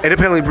 fast one.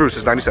 Independently Bruce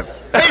is 97.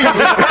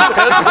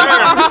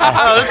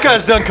 Oh, this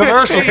guy's done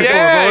commercials before,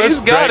 Yeah, boys.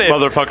 he's got Drink, it.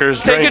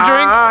 motherfuckers. Take a drink.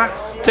 drink. Ah,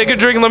 Take a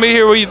drink and let me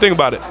hear what you think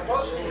about it.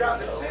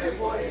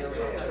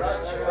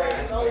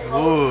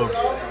 oh,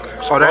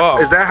 that's Whoa.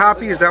 is that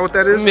hoppy? Is that what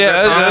that is? Yeah,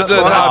 That's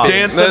that's hot? hoppy.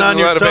 Dancing That's on a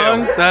your lot of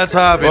tongue? ale. That's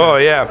hobby. Oh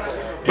yeah.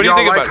 What do you Y'all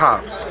think like about?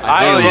 hops?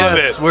 I love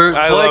yes. it. We're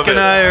I Blake love and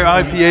it. I are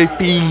IPA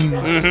fiends.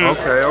 Okay,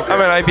 okay. I'm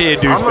an IPA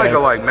douchebag. I'm like a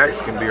like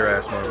Mexican beer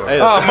ass motherfucker.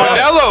 Oh,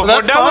 Modelo.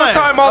 That's Modelo fine.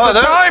 time all Oh, the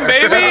that- time,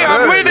 baby.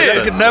 I'm with You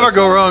it. could never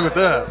go wrong with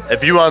that.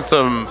 If you want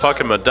some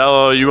fucking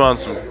Modelo, you want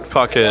some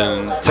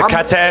fucking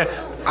Tecate.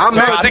 I'm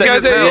Mexican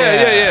as hell.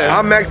 Yeah.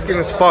 I'm Mexican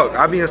as fuck.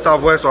 I be in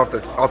Southwest off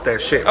that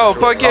shit. Oh, for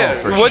sure. fuck yeah.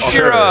 for What's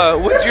sure. your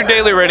what's your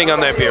daily rating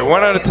on that beer?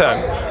 1 out of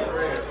 10.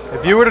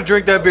 If you were to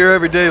drink that beer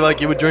every day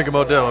like you would drink a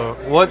Modelo,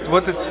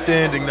 what's it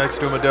standing next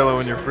to a Modelo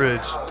in your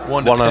fridge?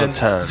 1 to 1 out 10. of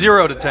 10.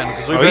 0 to 10.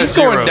 Because we've Oh, had he's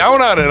going zeros.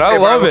 down on it. I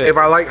love it. If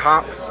I like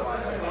hops,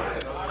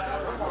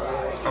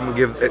 I'm gonna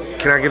give it.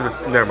 Can I give the?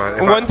 Never mind.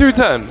 If 1 through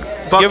 10.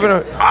 fuck Give it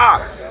a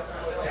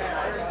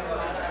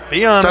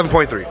Be honest.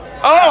 7.3.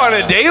 Oh, on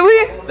a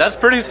daily? That's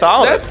pretty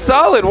solid. That's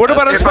solid. What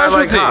about a If I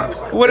like specialty?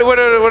 hops. What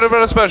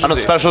about a specialty? on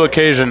a special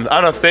occasion,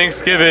 on a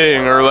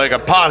Thanksgiving or like a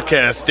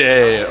podcast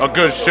day, a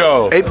good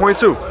show.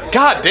 8.2.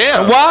 God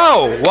damn.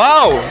 Wow.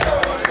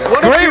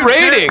 Great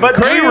rating.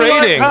 Great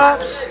rating.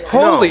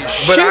 Holy No, but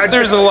shit, I-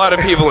 there's a lot of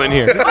people in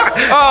here.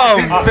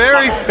 He's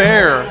very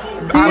fair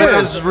with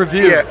his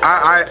review. Yeah,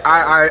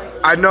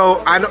 I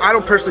know. I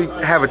don't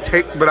personally have a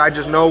take, but I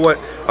just know what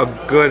a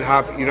good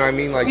hop. You know what I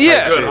mean? Like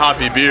Yeah. type Good shit.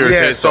 hoppy beer. Yeah,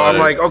 tastes so I'm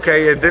like.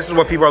 okay, if this is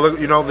what people are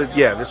looking. You know,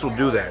 yeah, this will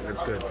do that.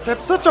 That's good.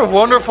 That's such a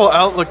wonderful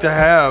outlook to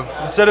have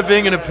instead of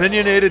being an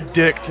opinionated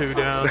dick two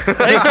down. Thank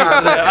you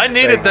for that. I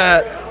needed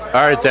that.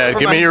 All right, Dad, for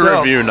give me your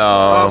myself. review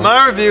now.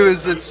 My review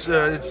is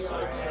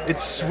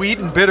it's sweet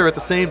and bitter at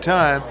the same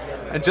time,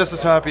 and just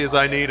as hoppy as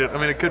I need it. I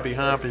mean, it could be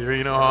hoppier,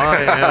 you know how I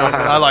am.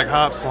 I like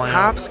hop slam.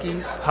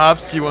 Hopskis.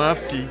 Hopsky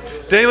wopsky.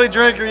 Daily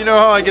drinker, you know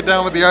how I get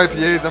down with the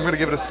IPAs. I'm going to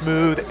give it a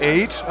smooth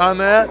 8 on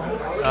that.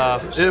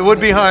 It would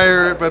be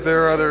higher, but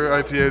there are other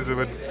IPAs that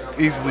would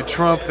easily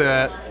trump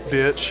that,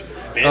 bitch.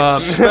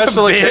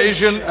 Special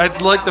occasion, I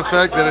like the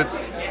fact that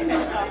it's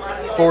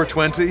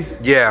 420.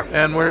 Yeah.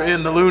 And we're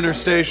in the Loonar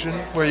Station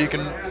where you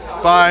can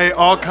buy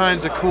all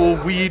kinds of cool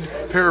weed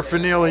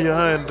paraphernalia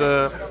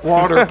and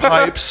water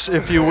pipes,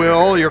 if you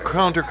will. Your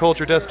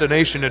counterculture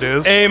destination it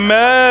is.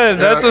 Amen.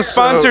 That's a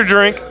sponsored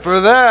drink.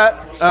 For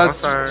that,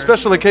 Sponsor.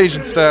 special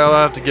occasion style,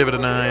 I'll have to give it a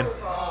 9.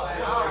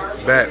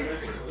 Bet.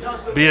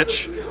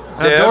 Bitch.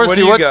 Dad, Dorsey, what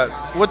do you what's,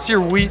 got? what's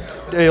your wheat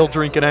ale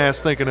drinking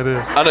ass thinking of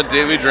this? On a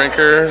daily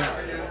drinker,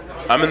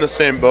 I'm in the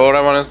same boat,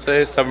 I want to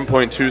say.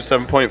 7.2,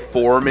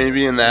 7.4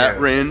 maybe in that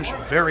Yeah. range.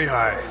 Very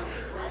high.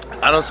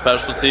 On a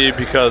specialty,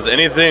 because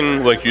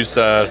anything, like you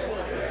said,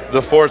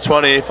 the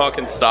 420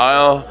 fucking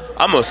style,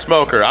 I'm a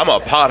smoker. I'm a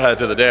pothead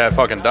to the day I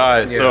fucking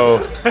die. So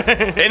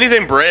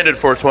anything branded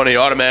 420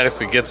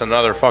 automatically gets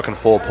another fucking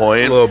full A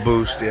point. little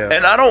boost, yeah.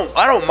 And I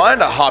don't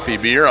mind a hoppy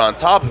beer on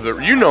top of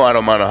it. You know I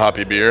don't mind a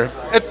hoppy beer.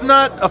 It's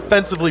not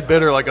offensively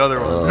bitter like other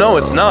ones. No,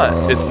 it's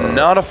not. It's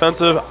not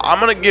offensive. I'm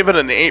gonna give it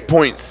an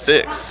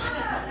 8.6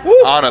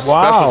 on a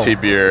specialty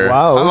beer.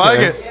 Wow. I like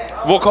it.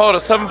 We'll call it a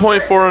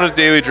 7.4 on a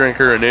daily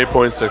drinker and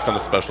 8.6 on a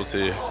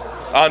specialty.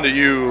 On to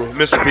you,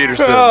 Mr.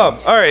 Peterson. All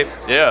right.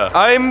 Yeah.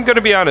 I'm going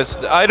to be honest.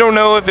 I don't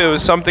know if it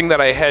was something that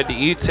I had to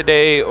eat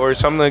today or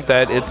something like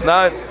that. It's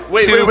not.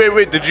 Wait.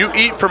 Did you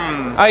eat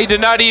from I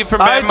did not eat from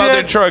Bad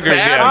Mother Truckers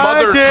Bad yet.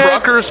 Mother did.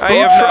 Truckers food I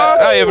have truck? not.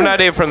 I have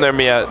not ate from them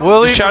yet.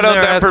 We'll eat Shout from out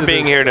there them for after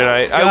being this. here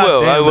tonight. I God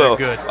will. damn, I will.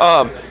 they're good.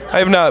 I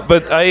have not,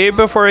 but I ate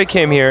before I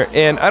came here,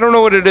 and I don't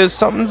know what it is.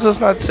 Something's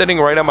just not sitting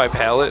right on my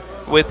palate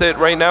with it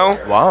right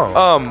now.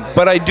 Wow.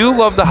 But I do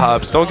love the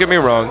hops. Don't get me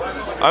wrong.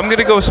 I'm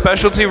gonna go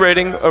specialty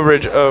rating.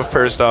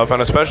 First off, on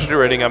a specialty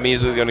rating, I'm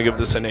easily gonna give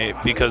this an 8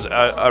 because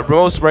on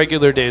most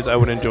regular days I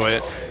would enjoy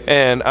it,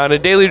 and on a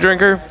daily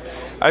drinker,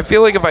 I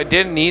feel like if I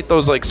didn't eat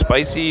those that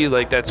spicy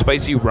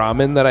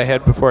ramen that I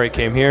had before I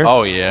came here,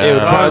 Oh, yeah. it would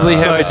probably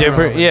have a Spicy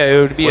different. ramen. Yeah,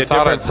 it would be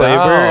Without a a different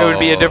flavor. It would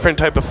be a doubt. different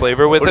type of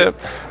flavor with it.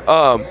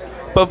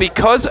 But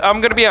because I'm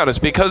gonna be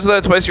honest, because of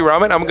that spicy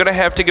ramen, I'm gonna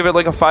have to give it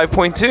like a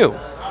 5.2.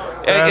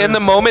 In the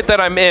moment that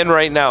I'm in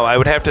right now, I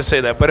would have to say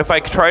that. But if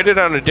I tried it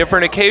on a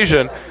different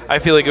occasion, I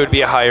feel like it would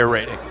be a higher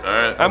rating.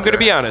 I'm going to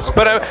be honest.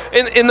 But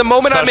in the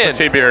moment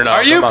Specialty I'm in. beer now.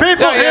 Are you come on.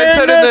 people I hearing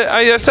said this?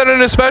 I said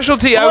in a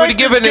specialty, I would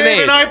give it an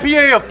 8. an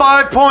IPA a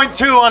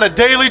 5.2 on a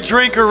daily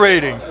drinker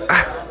rating.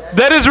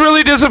 That is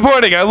really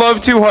disappointing. I love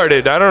Two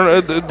Hearted. I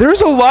don't know.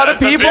 There's a lot of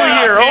people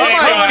here. Oh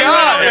my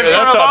God.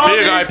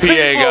 That's a big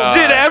IPA guy.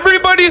 Did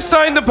everybody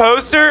sign the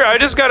poster? I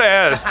just got to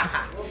ask.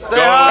 Say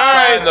Go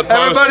hi. sign the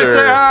poster. Everybody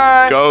say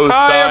hi. Go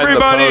Hi, sign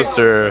everybody. the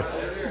poster.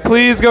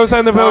 Please go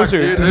sign the poster.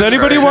 dude, Does this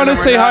anybody is want to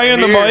crazy. say We're hi not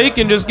on the here. mic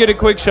and just get a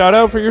quick shout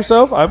out for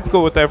yourself? I'm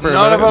cool with that for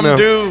None a of minute.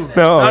 them do.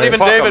 No. Not even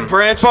Fuck David 'em.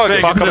 Branch.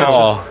 Fuck them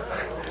all.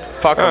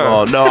 Fuck them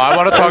all. No, I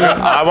want to talk.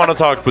 I want to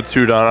talk with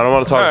Two Down. I don't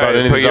want to talk about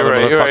any of these other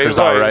motherfuckers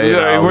out right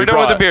now. We're done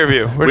with the beer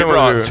review. We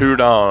brought Two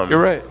Down.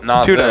 You're right.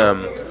 Not Two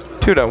them. Down.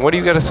 Two Down. What do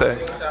you got to say?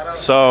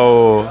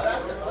 So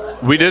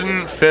we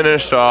didn't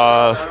finish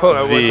off Hold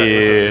on. One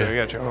second. I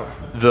got you. Hold on.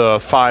 the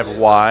 5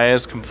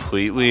 whys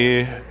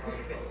completely.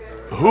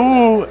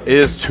 Who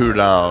is Two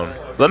Down?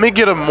 Let me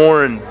get a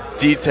more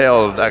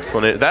detailed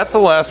explanation. That's the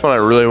last one I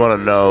really want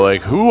to know.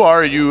 Like, who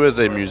are you as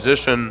a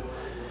musician,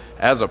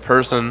 as a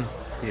person,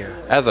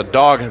 as a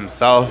dog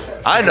himself?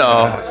 I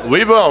know.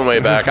 We've gone way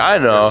back. I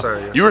know. Yes, sir.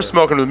 Yes, you were sir.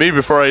 smoking with me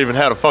before I even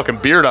had a fucking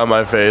beard on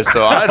my face,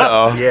 so I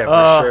know. Yeah,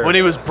 for sure. When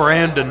he was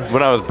Brandon.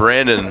 When I was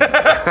Brandon.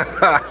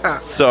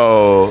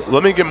 So,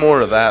 let me get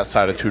more of that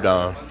side of Two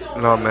Down.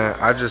 No, man.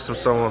 I just am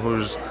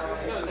someone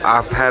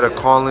I've had a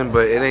calling,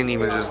 but it ain't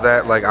even just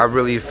that. Like, I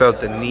really felt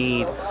the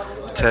need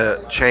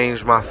to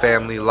change my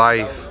family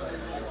life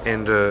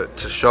and to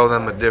show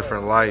them a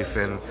different life.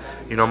 And,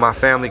 you know, my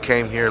family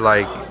came here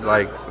like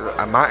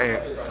my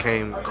aunt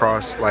came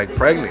across like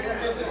pregnant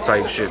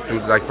type shit, through,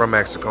 like from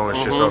Mexico and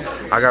shit. So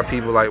I got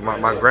people like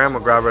my grandma,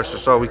 God rest her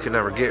soul, we could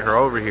never get her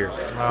over here.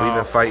 We've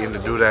been fighting to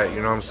do that,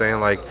 you know what I'm saying?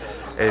 Like,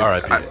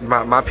 R.I.P.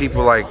 my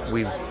people, like,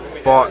 we've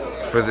fought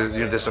for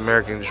this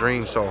American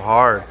dream so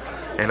hard.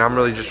 And I'm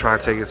really just trying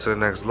to take it to the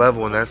next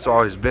level, and that's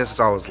always been since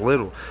I was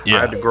little. Yeah.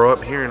 I had to grow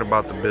up hearing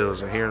about the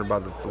bills and hearing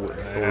about the food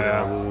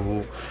and the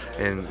woo-woo,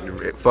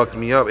 and it fucked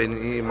me up.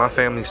 And my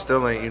family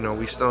still ain't,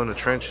 we still in the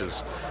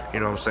trenches. You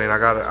know what I'm saying?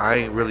 I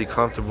ain't really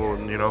comfortable,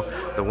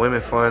 the women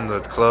fun,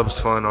 the clubs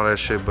fun, all that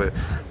shit, but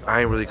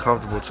I ain't really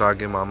comfortable till I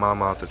get my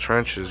mama out the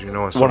trenches, And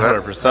so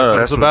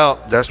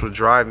 100%. That's what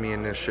drive me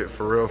in this shit,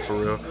 for real.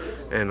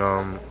 And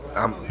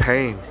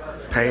pain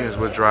is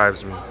what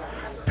drives me.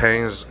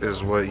 Pain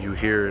is what you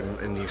hear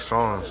in these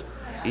songs.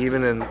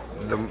 Even in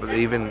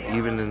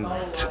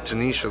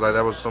Tanisha, like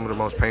that was some of the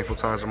most painful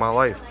times of my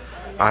life.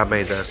 I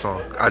made that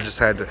song. I just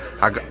had to.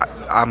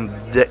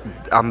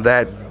 I'm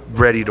that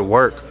ready to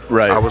work.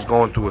 Right. I was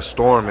going through a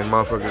storm, and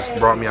motherfuckers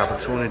brought me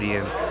opportunity,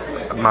 and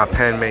my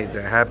pen made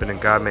that happen,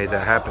 and God made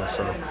that happen.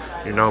 So,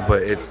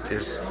 but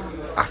it's.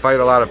 I fight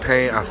a lot of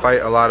pain. I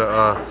fight a lot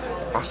of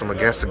some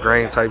against the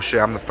grain type shit.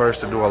 I'm the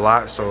first to do a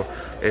lot, so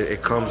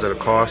it comes at a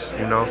cost,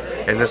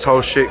 And this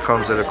whole shit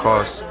comes at a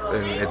cost,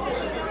 and it,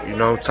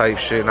 type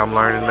shit. And I'm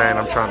learning that, and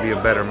I'm trying to be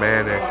a better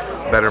man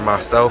and better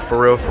myself,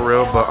 for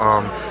real. But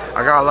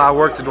I got a lot of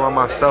work to do on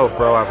myself,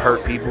 bro. I've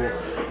hurt people.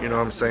 You know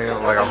what I'm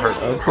saying? Like, I've hurt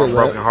from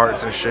broken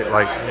hearts and shit.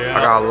 Like,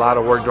 I got a lot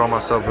of work to do on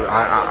myself, but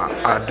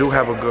I do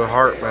have a good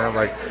heart, man.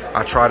 Like,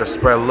 I try to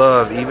spread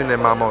love. Even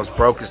in my most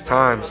brokest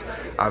times,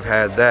 I've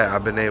had that.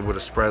 I've been able to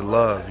spread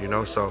love,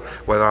 So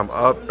whether I'm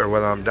up or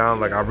whether I'm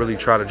down, like, I really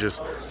try to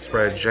just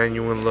spread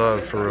genuine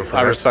love, for real.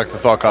 I respect the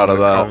fuck out of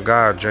that. Oh,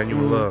 God,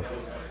 genuine love.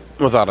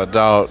 Without a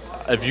doubt.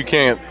 If you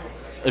can't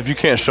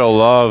show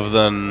love,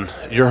 then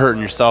you're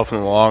hurting yourself in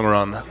the long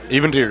run.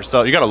 Even to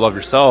yourself. You got to love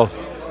yourself.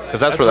 Because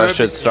that's where that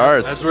shit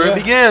starts. That's where it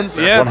begins.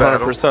 Yeah,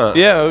 100%.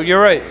 Yeah,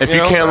 you're right. If you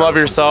can't love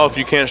yourself,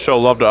 you can't show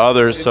love to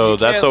others. So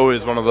that's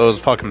always one of those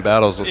fucking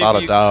battles, without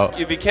a doubt.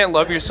 If you can't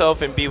love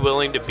yourself and be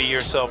willing to be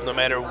yourself, no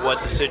matter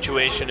what the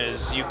situation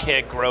is, you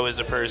can't grow as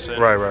a person.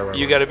 Right.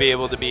 You got to be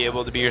able to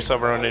be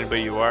yourself around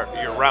anybody you're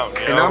around.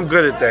 And I'm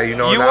good at that, You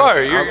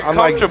are. You're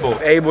comfortable.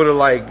 Like, able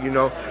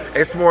to,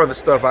 it's more of the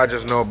stuff I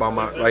just know about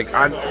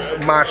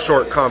my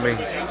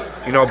shortcomings,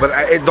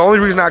 But the only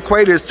reason I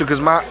quit is because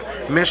my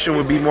mission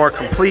would be more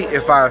complete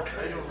if I,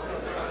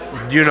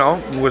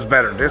 was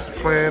better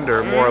disciplined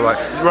or more like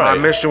my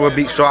mission would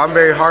be. So I'm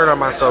very hard on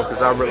myself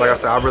because like I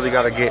said, I really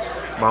got to get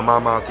my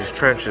mama out these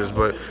trenches.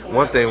 But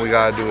one thing we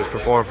got to do is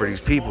perform for these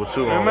people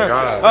too. Oh my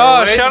God.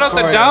 Oh, shout out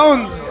the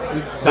Downs.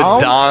 The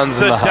Dons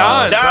in the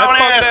house. I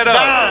fucked that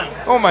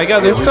up. Oh my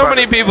God, there's so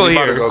many people we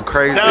here. About to go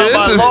crazy.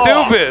 This is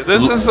stupid.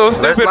 This is so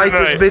stupid. Let's light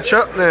tonight. this bitch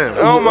up then.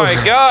 Oh my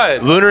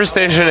God. Loonar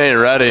Station ain't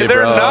ready,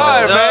 They're bro.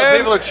 not, man.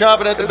 People are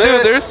chomping at the bit.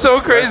 Dude, they're so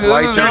crazy.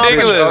 This is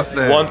ridiculous.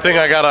 One thing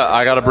I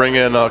gotta bring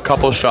in a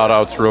couple shout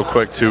outs real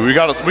quick too. We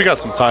got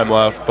some time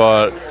left,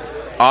 but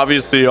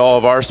obviously all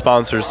of our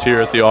sponsors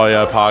here at the All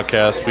Yeah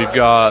Podcast. We've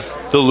got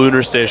the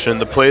Loonar Station,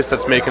 the place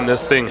that's making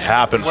this thing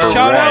happen for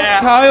Shout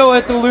out Kyle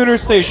at the Loonar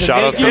Station.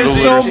 Shout out Thank to you the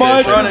so Loonar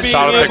much Station. for being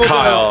Shout out to able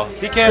Kyle.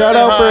 Shout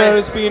out for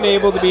us being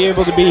able to be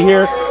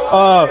here.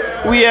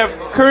 We have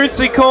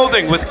Currency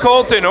Clothing with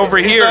Colton over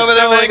here over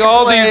there selling making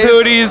all plays. these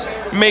hoodies,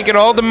 making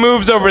all the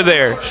moves over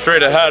there.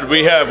 Straight ahead,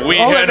 we have No.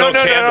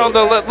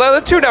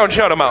 Let Two Down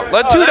shout him out.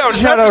 Let Two Down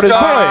shout out his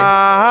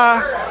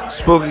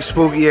boy.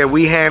 Spooky. Yeah,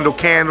 We Handle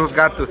Candles.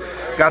 Got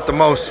the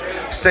most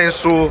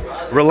sensual,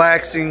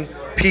 relaxing,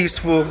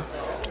 peaceful,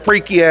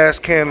 freaky ass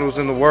candles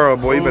in the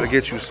world. Boy, you better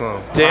get you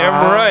some.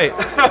 Damn right.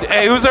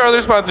 Hey, who's our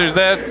other sponsors?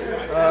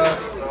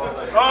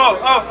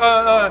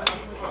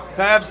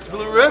 Pabst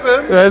Blue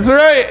Ribbon. That's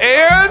right.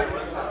 And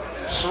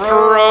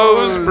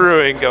Stroh's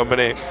Brewing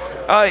Company.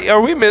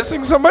 Are we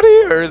missing somebody,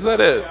 or is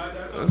that it?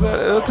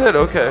 That's it.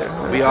 Okay.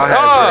 We all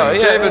have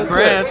drinks. Yeah, David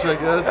Branch, I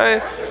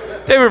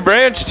guess. David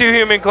Branch, Two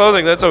Human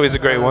Clothing. That's always a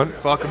great one.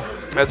 Fuck him.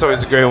 That's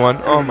always a great one.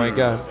 Oh my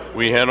God.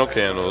 We Handle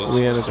Candles,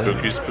 We Handle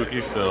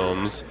Spooky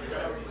Films,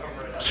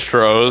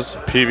 Stroh's,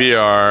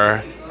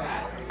 PBR,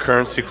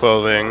 Currency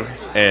Clothing,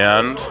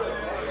 and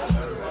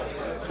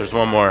there's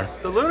one more.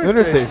 The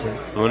Loonar Station.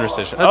 The Loonar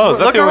Station. That's Is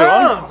that the only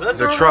one? That's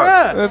The where truck. we're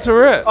at. That's a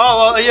rip. Oh,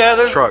 well, yeah,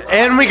 there's Truck.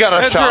 And we got a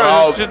That's shout right.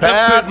 out The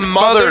Bad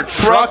Mother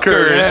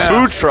Truckers Yeah.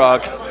 food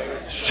truck.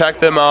 Check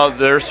them out.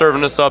 They're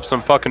serving us up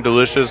some fucking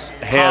delicious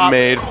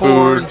handmade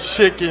popcorn food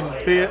chicken,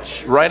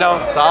 bitch. right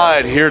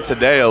outside here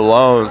today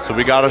alone. So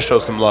we gotta show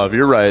some love.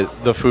 You're right.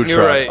 The food You're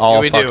truck right. all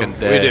we fucking do.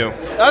 day. We do.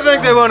 I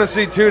think they want to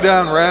see Two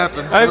Down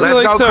rapping. I Let's feel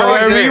like go so. Are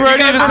crazy. we You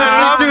ready to guys set wanna it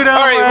up? see Two Down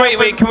All right, rapping?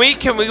 wait.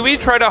 Can we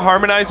try to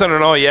harmonize on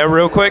an all yeah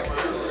real quick?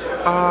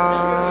 That's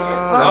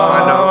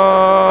my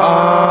note.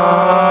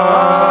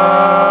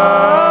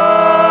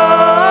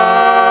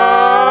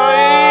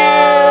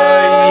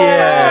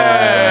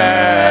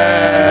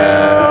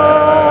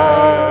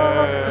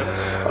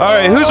 All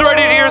right, who's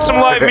ready to hear some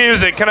live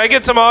music? Can I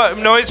get some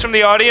noise from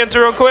the audience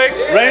real quick?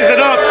 Raise it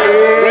up.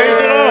 Raise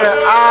it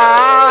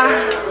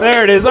up. There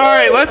There it is. All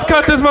right, let's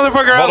cut this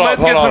motherfucker out and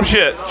let's get some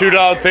shit. Two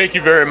Dog, thank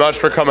you very much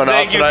for coming out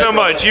Thank you tonight. so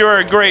much. You are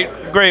a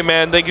great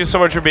man. Thank you so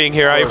much for being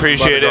here. I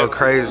appreciate Go it.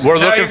 crazy. We're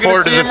looking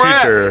forward to the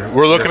future.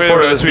 We're looking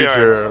forward to the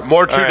future.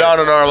 More Two Down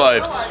in our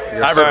lives.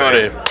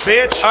 Everybody.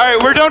 Bitch. All right,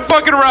 we're done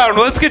fucking around.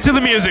 Let's get to the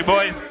music,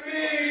 boys.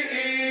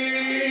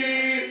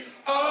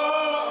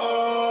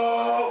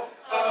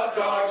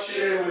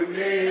 Shit with me.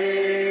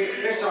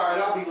 It's alright,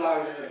 I'll be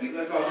louder than that.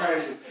 Let's go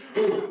crazy.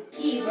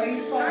 Keys, are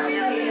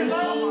you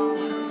don't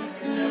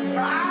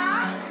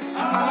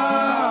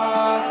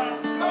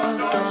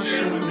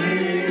shit with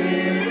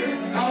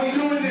me. How we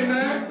doing it,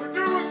 man? We're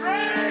doing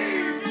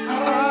great.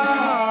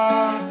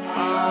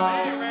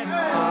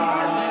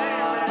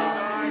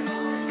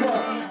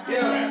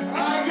 Yeah, I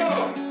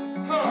go.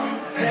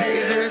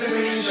 Hey there,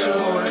 Tanisha,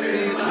 what's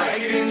it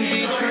like in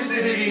Detroit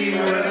City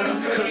where the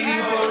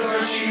cookie bowls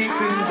are cheap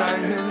and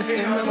diamonds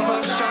in the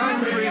buff shine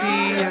pretty?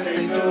 Yes,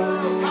 they do.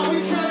 How we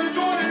trying to do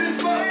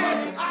this,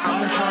 motherfucker?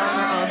 I'm trying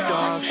to up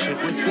dog shit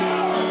with you.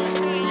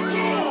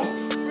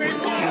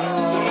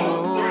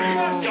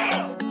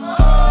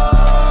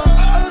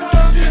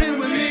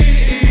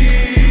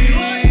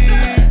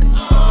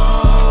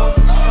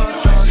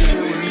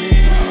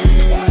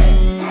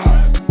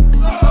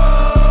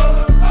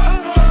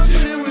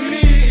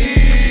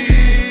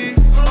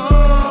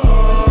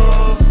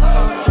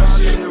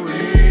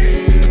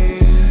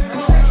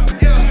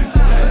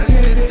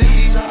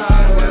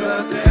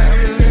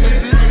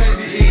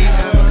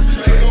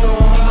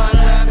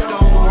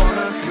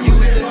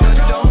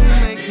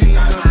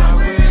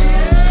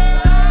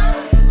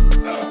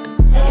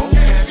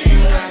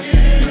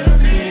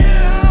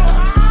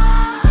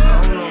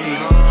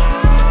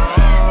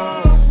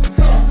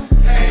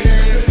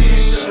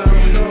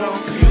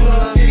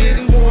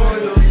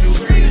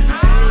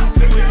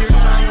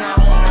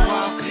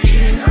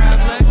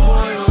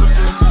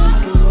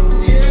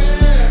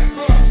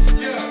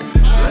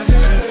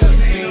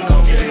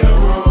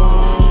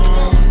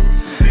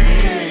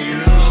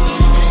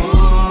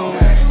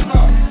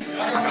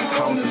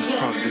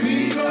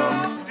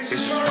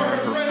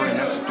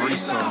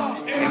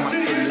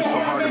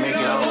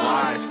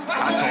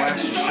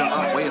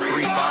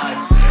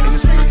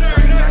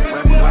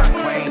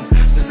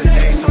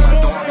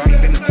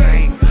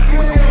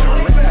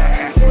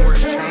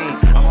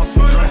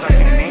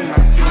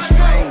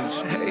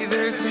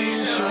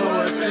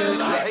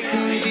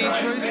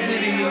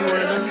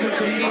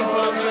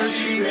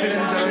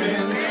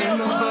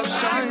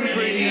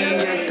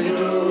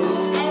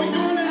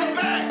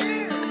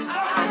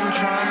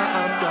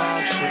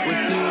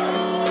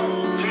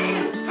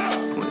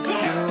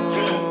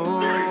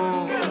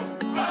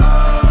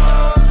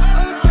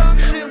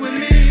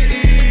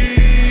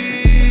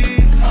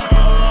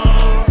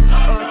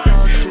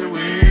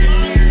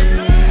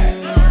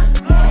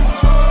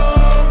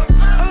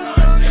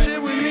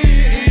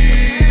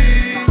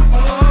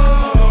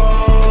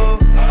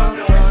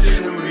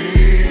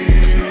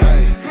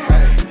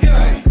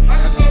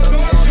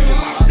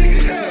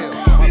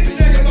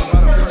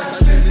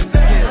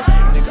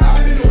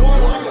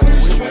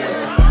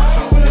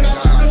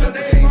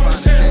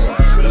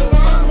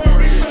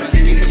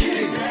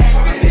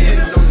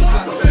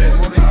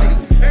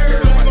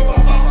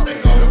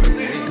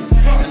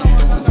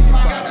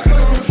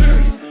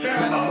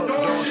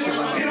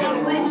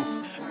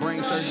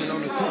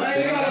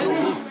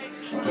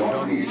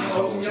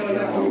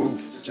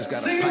 Just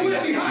got a pint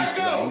off the east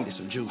 'cause I needed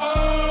some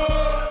juice.